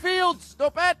track and field,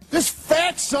 stupid! This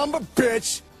fat son of a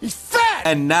bitch, he's fat!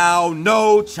 And now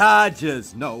no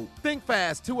charges, no. Think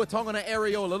fast. Tua Tagovailoa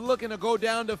Areola looking to go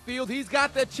down the field. He's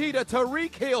got the cheetah,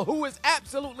 Tyreek Hill, who is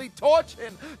absolutely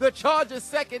torching the Chargers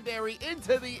secondary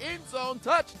into the end zone.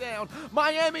 Touchdown.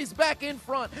 Miami's back in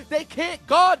front. They can't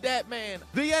guard that man.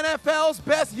 The NFL's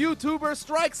best YouTuber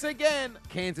strikes again.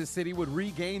 Kansas City would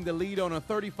regain the lead on a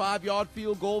 35-yard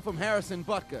field goal from Harrison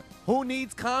Butker. Who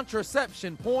needs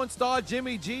contraception? Porn star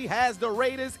Jimmy G has the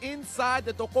Raiders inside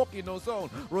the Tokokino zone.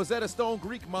 Rosetta Stone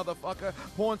Greek motherfucker.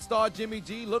 Porn star Jimmy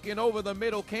G looking over the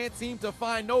middle, can't seem to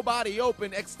find nobody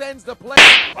open, extends the play.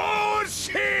 Oh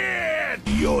shit!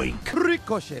 Yoink!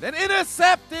 Ricochet and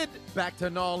intercepted. Back to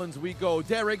Nolans we go.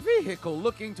 Derek Vehicle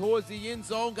looking towards the end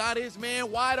zone, got his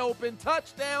man wide open.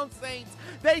 Touchdown Saints.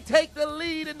 They take the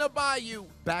lead in the Bayou.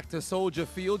 Back to Soldier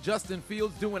Field. Justin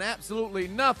Fields doing absolutely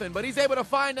nothing, but he's able to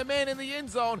find a man in the end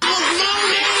zone.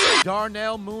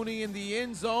 Darnell Mooney in the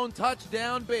end zone.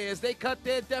 Touchdown Bears. They cut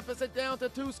their deficit down to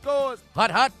 2 scores.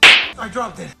 Hut, hut. I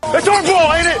dropped it. It's our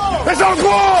ball, ain't it? It's our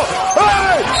ball!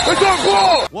 Hey! It's our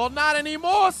ball! Well, not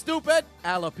anymore, stupid.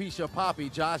 Alopecia Poppy.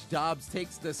 Josh Dobbs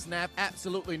takes the snap.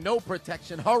 Absolutely no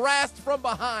protection. Harassed from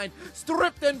behind.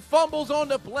 Stripped and fumbles on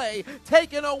the play.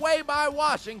 Taken away by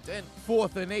Washington.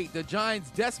 4th and 8. The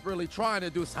Giants desperately trying to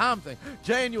do something.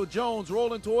 Daniel Jones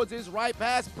rolling towards his right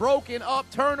pass. Broken up.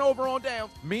 Turnover on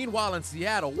downs. Meanwhile, in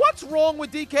Seattle, what's wrong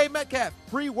with DK Metcalf?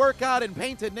 Pre-workout and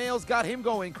painted nails got him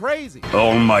going crazy.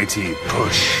 Almighty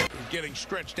push. Getting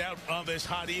stretched out on this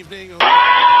hot evening.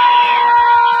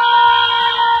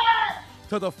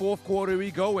 To the 4th quarter we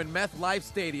go in MetLife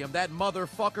Stadium. That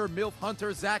motherfucker, MILF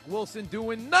Hunter, Zach Wilson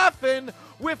doing nothing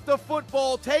with the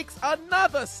football, takes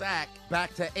another sack.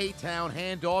 Back to A-Town,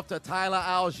 handoff to Tyler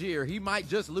Algier. He might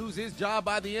just lose his job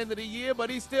by the end of the year, but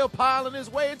he's still piling his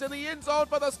way into the end zone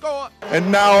for the score. And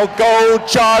now go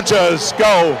Chargers,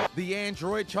 go. The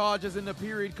Android Chargers in the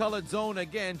period-colored zone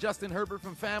again. Justin Herbert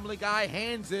from Family Guy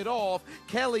hands it off.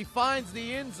 Kelly finds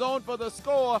the end zone for the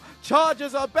score.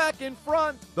 Chargers are back in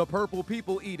front. The Purple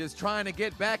People Eaters trying to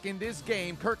get back in this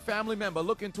game. Kirk family member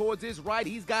looking towards his right.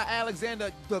 He's got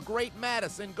Alexander the Great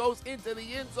Madison. Goes into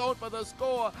the end zone for the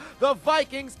score. The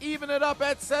Vikings even it up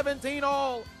at 17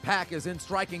 all. Packers in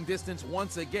striking distance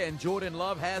once again. Jordan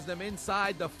Love has them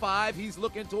inside the 5. He's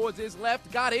looking towards his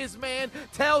left. Got his man.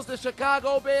 Tells the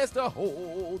Chicago Bears to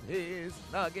hold his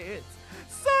Nuggets.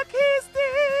 Suck his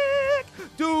dick!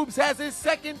 Dubes has his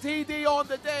second TD on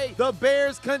the day. The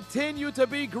Bears continue to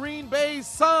be Green Bay's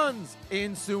sons.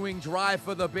 Ensuing drive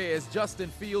for the Bears. Justin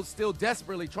Fields still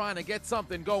desperately trying to get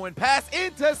something going. Pass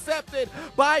intercepted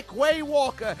by Quay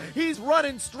Walker. He's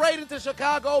running straight into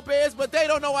Chicago Bears, but they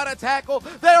don't know how to tackle.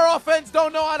 Their offense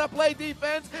don't know how to play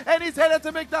defense, and he's headed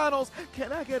to McDonald's.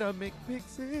 Can I get a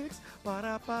McPick-6?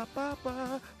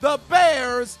 Ba-da-ba-ba-ba. The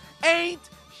Bears ain't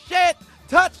shit.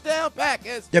 Touchdown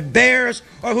Packers. The Bears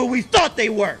are who we thought they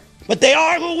were, but they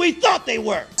are who we thought they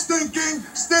were. Stinking,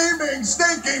 steaming,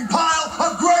 stinking pile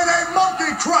of grade A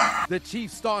monkey crap. The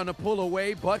Chiefs starting to pull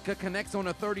away. Butker connects on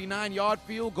a 39-yard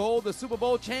field goal. The Super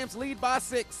Bowl champs lead by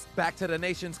 6. Back to the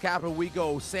nation's capital we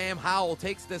go. Sam Howell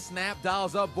takes the snap,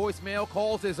 dials up voicemail,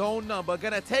 calls his own number.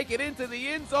 Gonna take it into the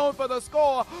end zone for the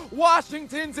score.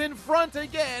 Washington's in front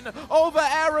again over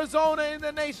Arizona in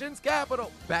the nation's capital.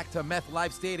 Back to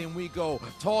MetLife Stadium we go.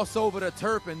 Toss over to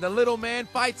Turpin. The little man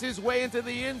fights his way into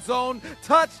the end zone.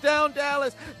 Touchdown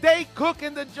Dallas. They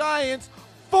cooking the Giants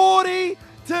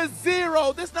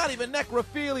 40-0. This not even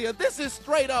necrophilia. This is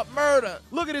straight up murder.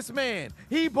 Look at this man.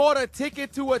 He bought a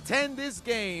ticket to attend this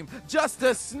game just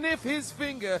to sniff his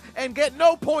finger and get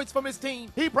no points from his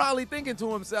team. He probably thinking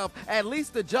to himself, at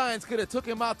least the Giants could have took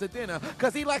him out to dinner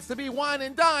because he likes to be wine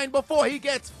and dine before he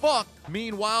gets fucked.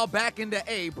 Meanwhile, back in the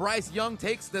A, Bryce Young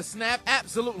takes the snap.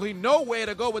 Absolutely nowhere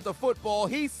to go with the football.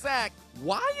 He's sacked.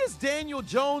 Why is Daniel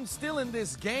Jones still in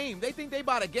this game? They think they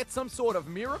about to get some sort of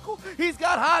miracle? He's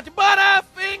got hot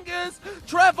butterfingers.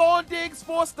 Trevon Diggs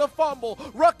forced the fumble,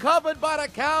 recovered by the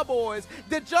Cowboys.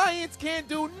 The Giants can't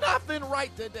do nothing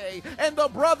right today, and the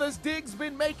brothers Diggs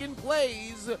been making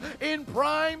plays in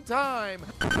prime time.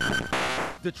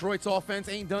 Detroit's offense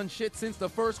ain't done shit since the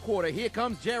first quarter. Here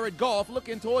comes Jared Goff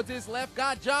looking towards his left.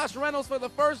 Got Josh Reynolds for the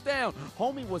first down.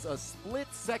 Homie was a split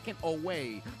second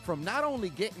away from not only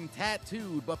getting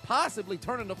tattooed, but possibly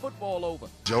turning the football over.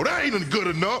 Joe, that ain't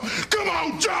good enough. Come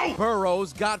on, Joe!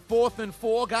 Burrows got 4th and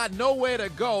 4, got nowhere to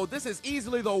go. This is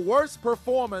easily the worst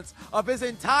performance of his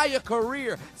entire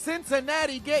career.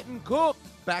 Cincinnati getting cooked.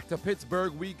 Back to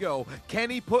Pittsburgh we go.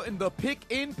 Kenny putting the pick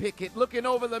in Pickett, looking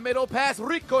over the middle, pass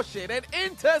ricocheted and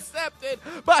intercepted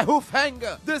by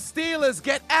Hufanga. The Steelers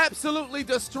get absolutely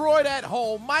destroyed at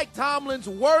home. Mike Tomlin's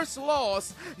worst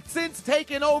loss since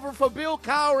taking over for Bill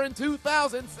Cowher in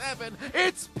 2007.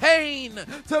 It's pain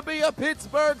to be a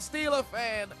Pittsburgh Steeler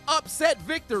fan. Upset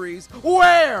victories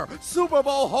where? Super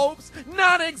Bowl hopes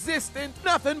non-existent,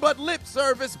 nothing but lip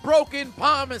service, broken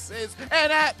promises,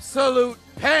 and absolute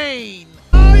pain.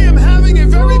 I am having a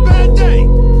very bad day.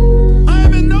 I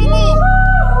am in no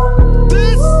mood.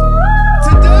 This,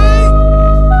 today,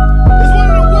 is one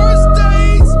of the worst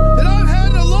days that I've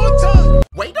had in a long time.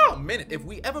 Wait a minute. If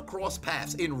we ever cross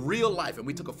paths in real life and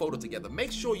we took a photo together,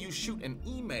 make sure you shoot an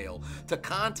email to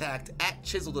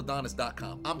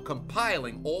contact@chiseledadonis.com. I'm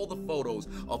compiling all the photos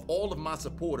of all of my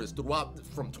supporters throughout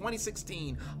from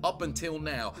 2016 up until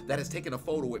now that has taken a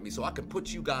photo with me so I can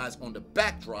put you guys on the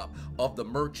backdrop of the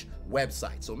merch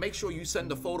website. So make sure you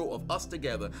send a photo of us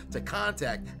together to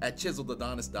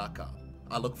contact@chiseledadonis.com.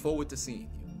 I look forward to seeing you.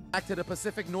 Back to the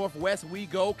Pacific Northwest we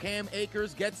go. Cam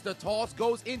Akers gets the toss,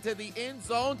 goes into the end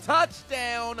zone.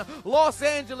 Touchdown! Los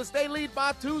Angeles, they lead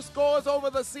by 2 scores over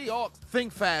the Seahawks.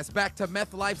 Think fast. Back to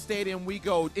MetLife Stadium we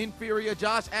go. Inferior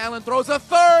Josh Allen throws a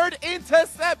 3rd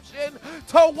interception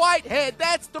to Whitehead.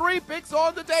 That's 3 picks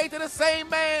on the day to the same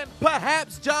man.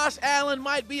 Perhaps Josh Allen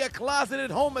might be a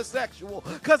closeted homosexual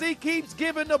because he keeps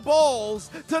giving the balls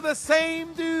to the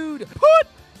same dude. Put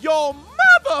your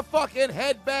motherfucking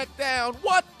head back down.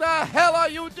 What the hell are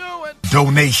you doing?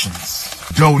 Donations.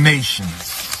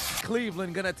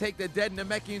 Cleveland gonna take the dead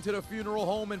Namekian to the funeral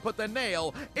home and put the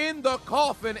nail in the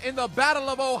coffin in the Battle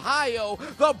of Ohio.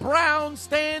 The Browns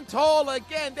stand tall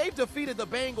again. They've defeated the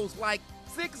Bengals like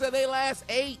 6 of their last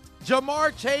 8.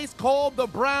 Jamar Chase called the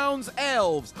Browns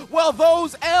elves. Well,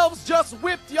 those elves just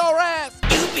whipped your ass.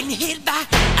 You've been hit by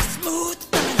a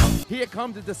Here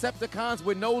come the Decepticons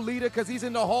with no leader because he's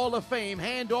in the Hall of Fame.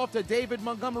 Hand off to David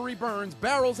Montgomery Burns.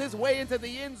 Barrels his way into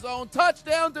the end zone.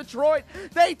 Touchdown, Detroit.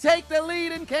 They take the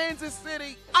lead in Kansas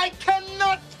City. I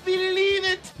cannot believe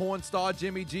it. Porn star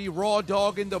Jimmy G, raw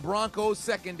dog in the Broncos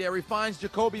secondary, finds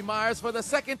Jacoby Myers for the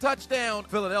second touchdown.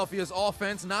 Philadelphia's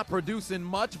offense not producing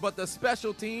much, but the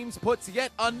special teams puts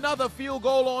yet another field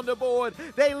goal on the board.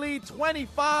 They lead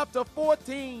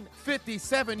 25-14.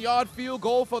 57-yard field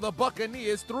goal for the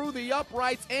Buccaneers through the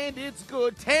uprights, and it's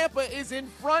good. Tampa is in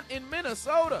front in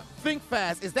Minnesota. Think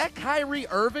fast. Is that Kyrie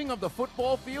Irving of the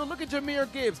football field? Look at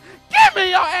Jahmyr Gibbs. Give me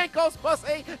your ankles,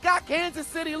 pussy. Got Kansas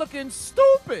City looking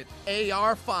stupid.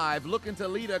 AR5 looking to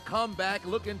lead a comeback,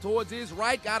 looking towards his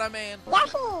right. Got a man.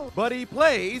 Wahoo! But he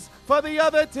plays for the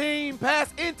other team.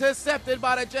 Pass intercepted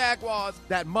by the Jaguars.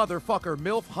 That motherfucker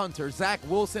MILF Hunter, Zach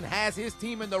Wilson, has his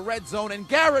team in the red zone, and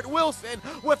Garrett Wilson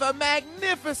with a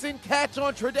magnificent catch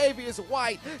on Tre'Davious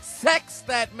White. Sex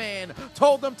that man.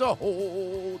 Told them to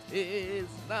hold his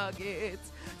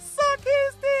nuggets. Suck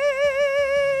his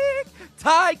dick.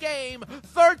 Tie game,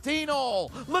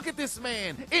 13-all. Look at this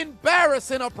man,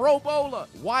 embarrassing a Pro Bowler.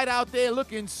 White out there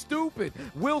looking stupid.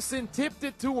 Wilson tipped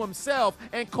it to himself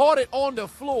and caught it on the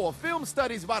floor. Film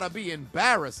studies about to be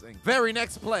embarrassing. Very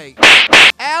next play,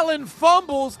 Allen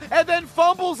fumbles and then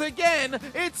fumbles again.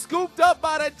 It's scooped up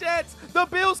by the Jets. The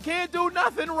Bills can't do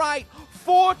nothing right.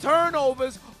 4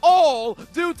 turnovers, all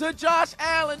due to Josh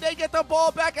Allen. They get the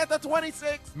ball back at the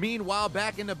 26. Meanwhile,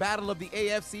 back in the battle of the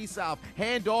AFC South,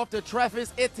 hand off to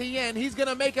Travis Etienne. He's going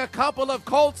to make a couple of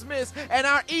Colts miss, and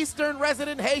our Eastern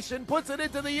resident Haitian puts it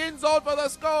into the end zone for the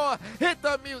score. Hit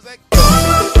the music.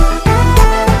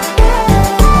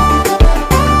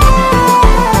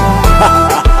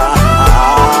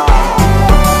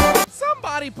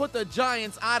 Somebody put the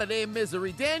Giants out of their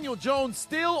misery. Daniel Jones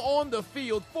still on the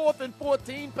field. 4th and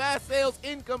 14, pass sales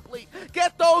incomplete.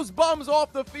 Get those bums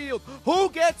off the field. Who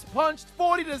gets punched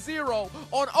 40-0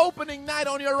 on opening night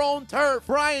on your own turf?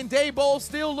 Brian Daboll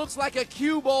still looks like a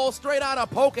cue ball straight out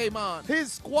of Pokemon.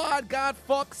 His squad got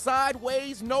fucked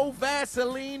sideways, no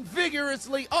Vaseline,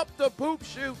 vigorously up the poop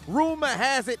chute. Rumor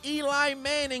has it Eli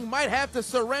Manning might have to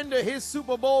surrender his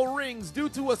Super Bowl rings due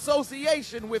to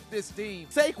association with this team.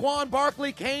 Saquon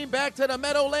Barkley came back to the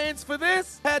Meadowlands for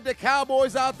this. Had the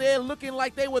Cowboys out there looking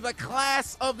like they were the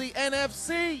class of the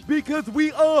NFC. Because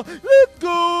we are, let's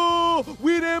go!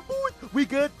 We them boys. We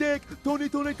got Dak, Tony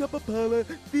Capapala,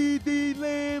 D.D.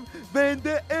 Lamb, Van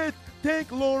Der Esch,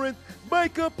 Tank Lawrence,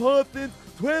 Micah Parsons,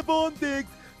 Trevon Diggs,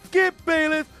 Skip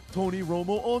Bayless, Tony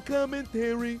Romo on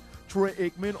commentary, Troy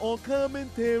Aikman on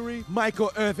commentary,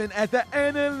 Michael Irvin as the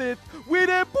analyst. We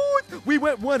them boys. We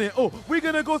went 1-0. We're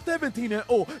gonna go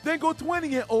 17-0, then go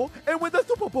 20-0, and win the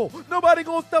Super Bowl. Nobody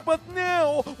gonna stop us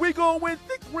now. We gonna win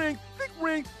 6 rings, 6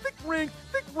 rings, 6 rings,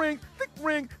 6 rings, 6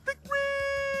 rings, 6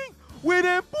 rings. We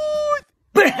them boys.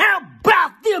 But how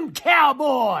about them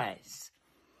Cowboys?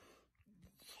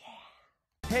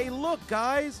 Hey, look,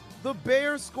 guys. The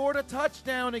Bears scored a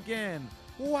touchdown again.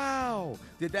 Wow.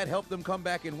 Did that help them come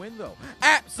back and win, though?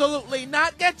 Absolutely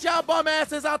not. Get y'all bum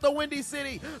asses out the Windy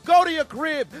City. Go to your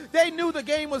crib. They knew the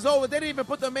game was over. They didn't even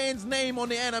put the man's name on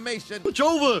the animation. It's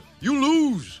over. You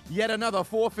lose. Yet another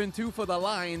 4th and 2 for the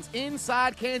Lions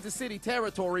inside Kansas City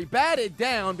territory. Batted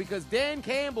down because Dan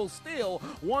Campbell still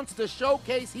wants to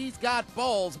showcase he's got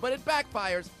balls, but it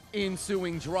backfires.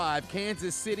 Ensuing drive,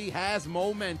 Kansas City has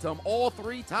momentum. All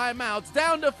 3 timeouts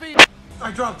down to field. I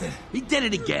dropped it. He did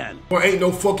it again. Boy, ain't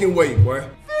no fucking way, boy.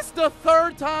 This the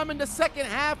 3rd time in the second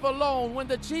half alone when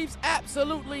the Chiefs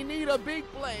absolutely need a big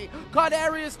play.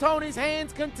 Kadarius Toney's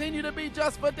hands continue to be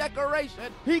just for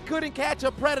decoration. He couldn't catch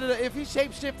a predator if he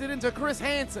shapeshifted into Chris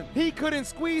Hansen. He couldn't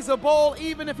squeeze a ball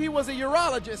even if he was a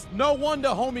urologist. No wonder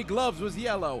Homie Gloves was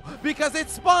yellow, because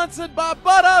it's sponsored by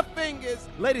Butterfingers.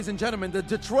 Ladies and gentlemen, the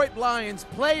Detroit Lions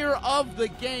player of the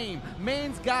game.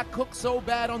 Man's got cooked so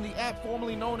bad on the app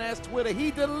formerly known as Twitter,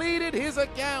 he deleted his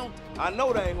account. I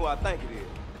know that ain't who I think it is.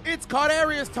 It's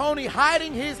Kadarius Toney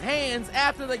hiding his hands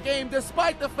after the game,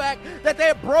 despite the fact that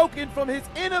they're broken from his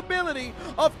inability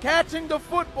of catching the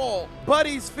football.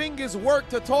 Buddy's fingers work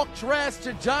to talk trash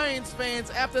to Giants fans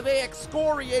after they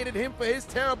excoriated him for his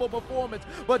terrible performance.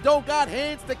 But don't got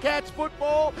hands to catch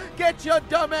football? Get your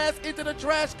dumbass into the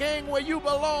trash can where you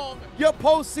belong. Your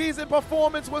postseason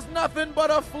performance was nothing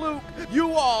but a fluke.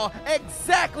 You are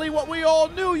exactly what we all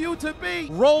knew you to be.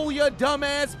 Roll your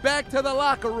dumbass back to the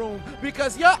locker room,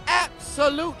 because you're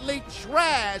absolutely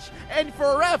trash, and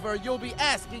forever you'll be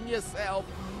asking yourself,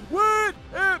 what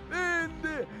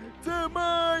happened to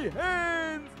my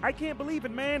hands? I can't believe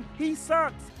it, man. He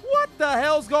sucks. What the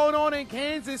hell's going on in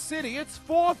Kansas City? It's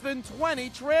 4th and 20,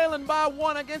 trailing by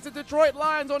 1 against the Detroit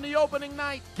Lions on the opening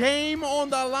night. Game on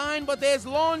the line, but there's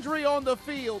laundry on the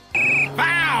field.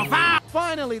 Foul, foul.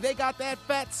 Finally, they got that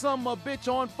fat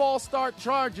summa-bitch on false start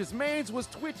charges. Mans was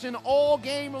twitching all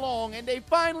game long, and they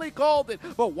finally called it.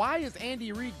 But why is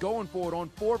Andy Reid going for it on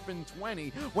 4th and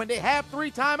 20 when they have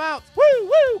 3 timeouts? Woo,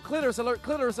 woo, clitoris alert,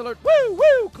 woo,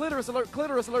 woo, clitoris alert,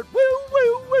 woo,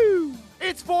 woo, woo.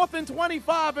 It's 4th and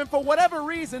 25, and for whatever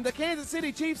reason, the Kansas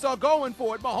City Chiefs are going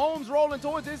for it. Mahomes rolling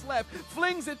towards his left,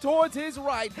 flings it towards his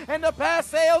right, and the pass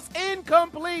sails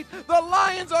incomplete. The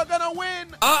Lions are gonna win.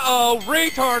 Uh-oh,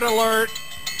 retard alert.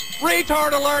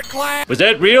 Retard alert, class. Was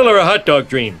that real or a hot dog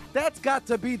dream? That's got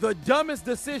to be the dumbest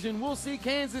decision we'll see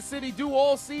Kansas City do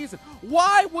all season.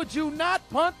 Why would you not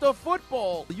punt the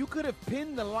football? You could have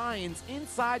pinned the Lions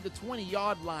inside the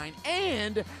 20-yard line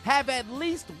and have at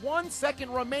least 1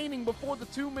 second remaining before the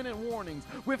 2-minute warnings.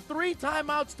 With 3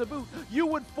 timeouts to boot, you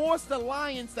would force the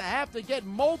Lions to have to get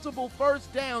multiple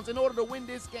first downs in order to win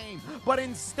this game. But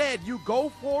instead, you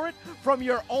go for it from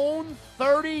your own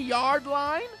 30-yard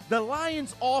line? The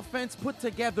Lions offense put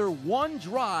together 1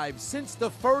 drive since the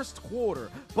first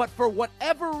quarter, but for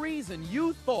whatever reason,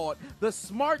 you thought the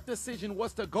smart decision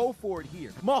was to go for it here.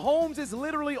 Mahomes is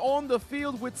literally on the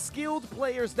field with skilled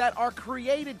players that are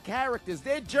created characters.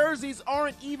 Their jerseys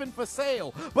aren't even for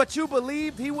sale, but you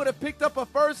believed he would have picked up a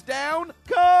first down?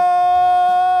 Coach!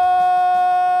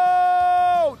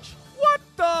 What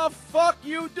the fuck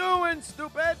you doing,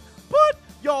 stupid? Put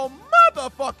your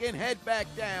motherfucking head back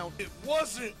down. It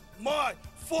wasn't my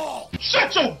fault.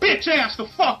 Shut your bitch ass the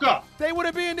fuck up. They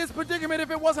wouldn't be in this predicament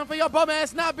if it wasn't for your bum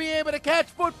ass not being able to catch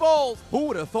footballs. Who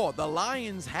would have thought the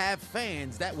Lions have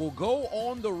fans that will go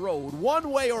on the road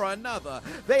one way or another?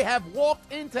 They have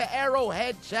walked into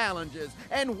Arrowhead challenges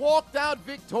and walked out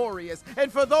victorious.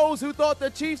 And for those who thought the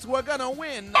Chiefs were gonna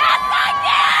win,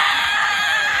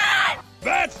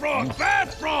 Bad frog,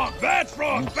 bad frog, bad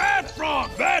frog, bad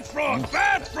frog, bad frog,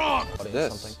 bad frog.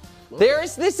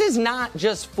 This is not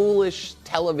just foolish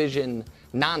television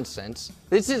nonsense.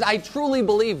 I truly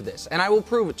believe this, and I will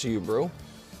prove it to you, Brew.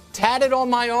 Tatted on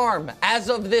my arm as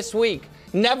of this week.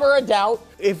 Never a doubt.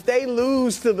 If they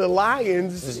lose to the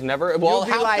Lions, there's never. Well,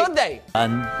 how could they?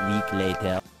 1 week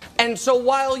later. And so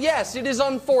while, yes, it is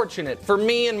unfortunate for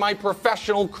me and my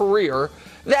professional career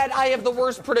that I have the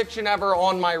worst prediction ever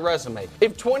on my resume.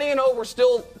 If 20-0 were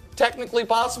still technically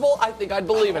possible, I think I'd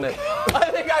believe in it. I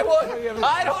think I would.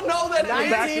 I don't know that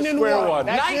 19-1.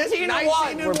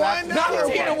 19-1.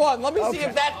 19-1. Let me see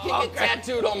if that can get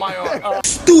tattooed on my arm.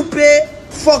 Stupid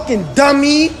fucking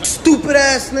dummy, stupid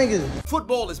ass niggas.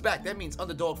 Football is back. That means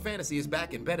Underdog Fantasy is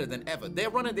back and better than ever. They're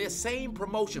running their same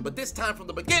promotion, but this time from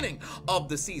the beginning of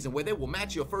the season, where they will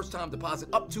match your first time deposit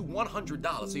up to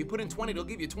 $100. So you put in 20, they'll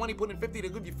give you 20. Put in 50,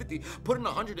 they'll give you 50. Put in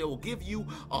 100, they will give you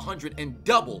 100 and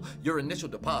double your initial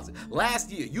deposit.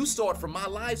 Last year, you saw it from my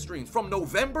live streams. From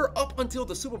November up until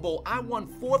the Super Bowl, I won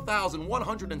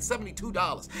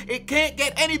 $4,172. It can't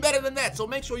get any better than that. So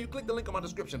make sure you click the link in my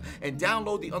description and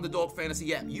download the Underdog Fantasy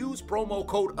app. Use promo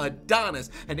code Adonis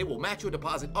and it will match your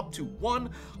deposit up to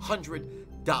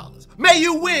 $100. May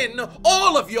you win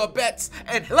all of your bets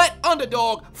and let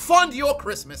Underdog fund your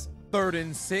Christmas. 3rd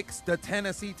and 6, the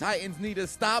Tennessee Titans need a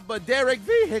stop, but Derek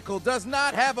Vehicle does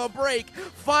not have a break.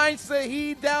 Finds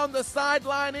Saheed down the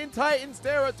sideline in Titans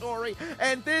territory,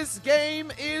 and this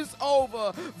game is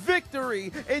over.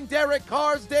 Victory in Derek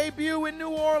Carr's debut in New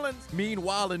Orleans.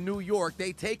 Meanwhile, in New York,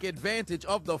 they take advantage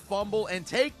of the fumble and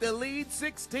take the lead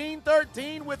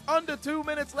 16-13 with under 2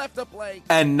 minutes left to play.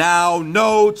 And now,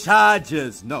 no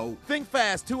charges, no. Think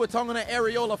fast. Tua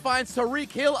Tagovailoa finds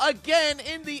Tyreek Hill again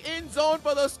in the end zone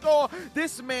for the score.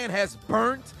 This man has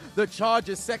burnt the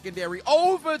Chargers secondary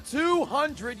over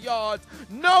 200 yards.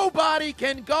 Nobody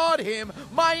can guard him.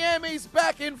 Miami's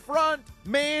back in front.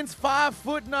 Man's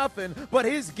 5'0", but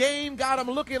his game got him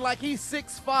looking like he's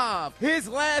 6'5". His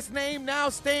last name now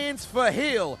stands for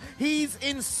Hill. He's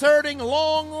inserting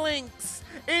long links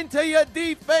into your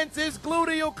defense's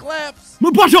gluteal clefts. My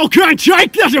butthole can't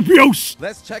take that abuse!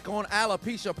 Let's check on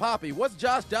Alopecia Poppy. What's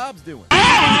Josh Dobbs doing?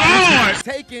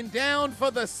 Taken down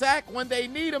for the sack when they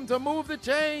need him to move the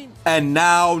chain. And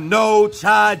now, no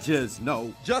charges,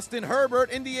 no. Justin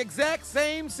Herbert in the exact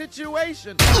same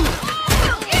situation.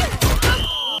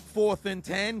 4th and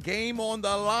 10, game on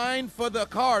the line for the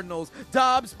Cardinals.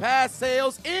 Dobbs pass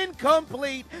sails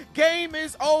incomplete. Game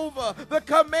is over. The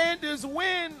Commanders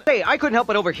win. Hey, I couldn't help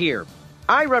but overhear.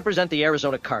 I represent the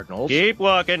Arizona Cardinals. Keep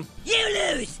walking.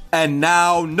 You lose! And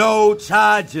now, no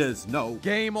charges, no.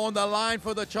 Game on the line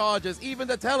for the Chargers. Even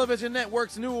the television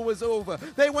networks knew it was over.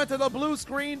 They went to the blue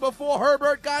screen before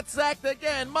Herbert got sacked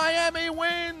again. Miami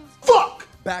wins. Fuck!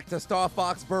 Back to Star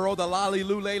Foxborough, the Lolly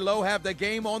Lule Low have the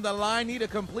game on the line, need a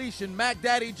completion. Mac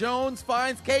Daddy Jones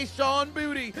finds Kayshawn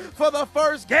Booty for the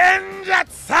first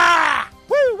Genjutsu!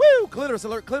 Woo, woo, clitoris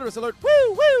alert, woo,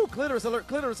 woo, clitoris alert,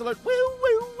 woo,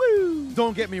 woo, woo.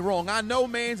 Don't get me wrong, I know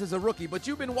Mans is a rookie, but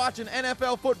you've been watching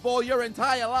NFL football your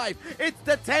entire life. It's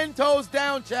the 10 toes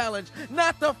down challenge,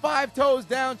 not the 5 toes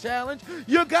down challenge.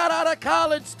 You got out of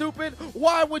college, stupid.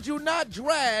 Why would you not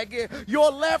drag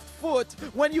your left foot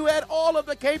when you had all of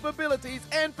the capabilities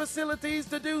and facilities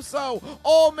to do so?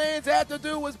 All Mans had to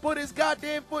do was put his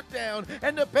goddamn foot down,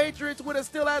 and the Patriots would have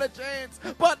still had a chance,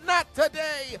 but not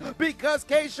today, because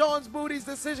Kayshawn's Booty's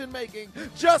decision-making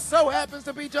just so happens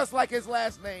to be just like his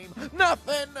last name.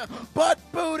 Nothing but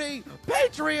booty.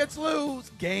 Patriots lose.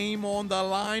 Game on the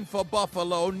line for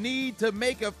Buffalo. Need to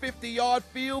make a 50-yard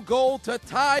field goal to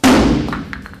tie.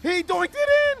 He doinked it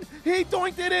in! He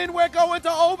doinked it in! We're going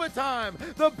to overtime!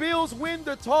 The Bills win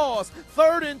the toss.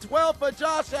 3rd and 12 for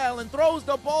Josh Allen. Throws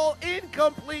the ball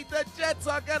incomplete. The Jets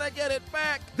are gonna get it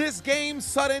back. This game's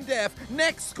sudden death.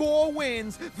 Next score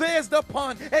wins. There's the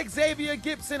punt. Xavier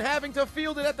Gibson having to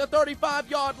field it at the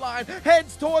 35-yard line.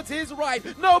 Heads towards his right.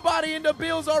 Nobody in the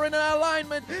Bills are in an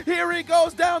alignment. Here he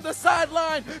goes down the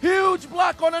sideline. Huge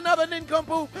block on another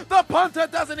nincompoop. The punter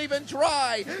doesn't even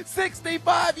try.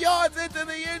 65 yards into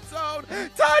the end zone.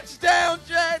 Touchdown,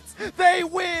 Jets. They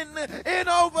win in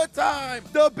overtime.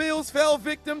 The Bills fell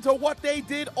victim to what they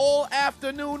did all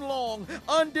afternoon long.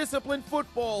 Undisciplined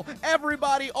football.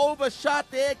 Everybody overshot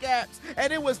their gaps,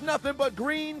 and it was nothing but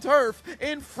green turf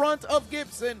in front of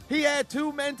Gibson. He had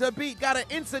 2 men to beat, got an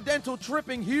incidental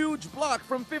tripping huge block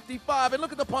from 55, and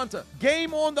look at the punter.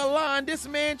 Game on the line. This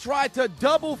man tried to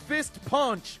double fist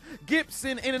punch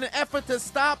Gibson in an effort to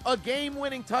stop a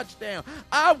game-winning touchdown.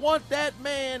 I want that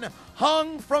man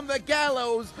hung from the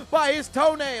gallows by his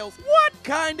toenails. What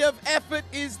kind of effort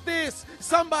is this?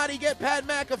 Somebody get Pat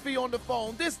McAfee on the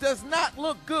phone. This does not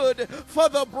look good for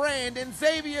the brand. And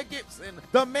Xavier Gibson,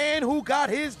 the man who got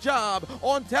his job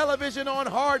on television on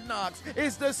Hard Knocks,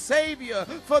 is the savior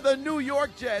for the New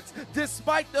York Jets,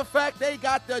 despite the fact they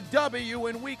got the W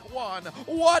in Week 1.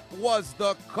 What was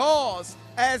the cost?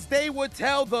 As they would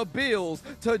tell the Bills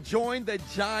to join the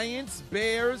Giants,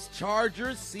 Bears,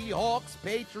 Chargers, Seahawks,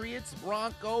 Patriots,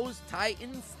 Broncos,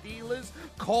 Titans, Steelers,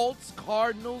 Colts,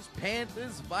 Cardinals,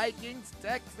 Panthers, Vikings,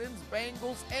 Texans,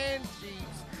 Bengals, and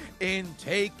Chiefs in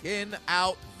taking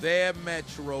out their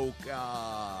Metro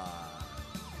card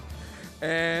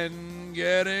and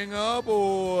getting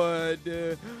aboard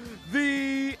the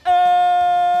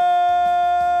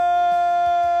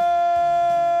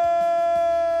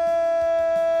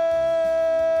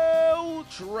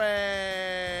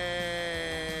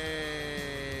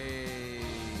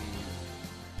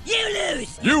You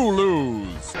lose! You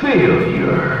lose.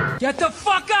 Failure. Get the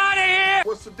fuck out of here!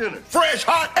 What's for dinner? Fresh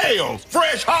hot ales.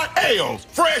 Fresh hot ales.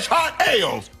 Fresh hot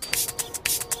ales.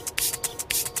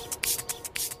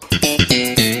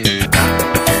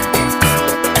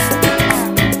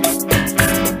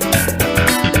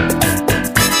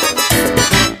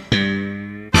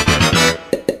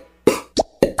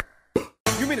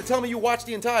 Tell me you watched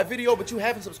the entire video but you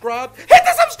haven't subscribed? Hit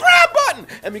the subscribe button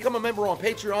and become a member on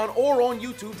Patreon or on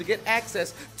YouTube to get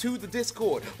access to the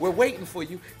Discord. We're waiting for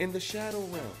you in the Shadow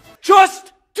Realm.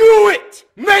 Just do it!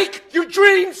 Make your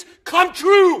dreams come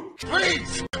true!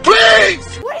 Please! Please!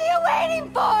 What are you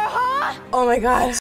waiting for, huh? Oh my god.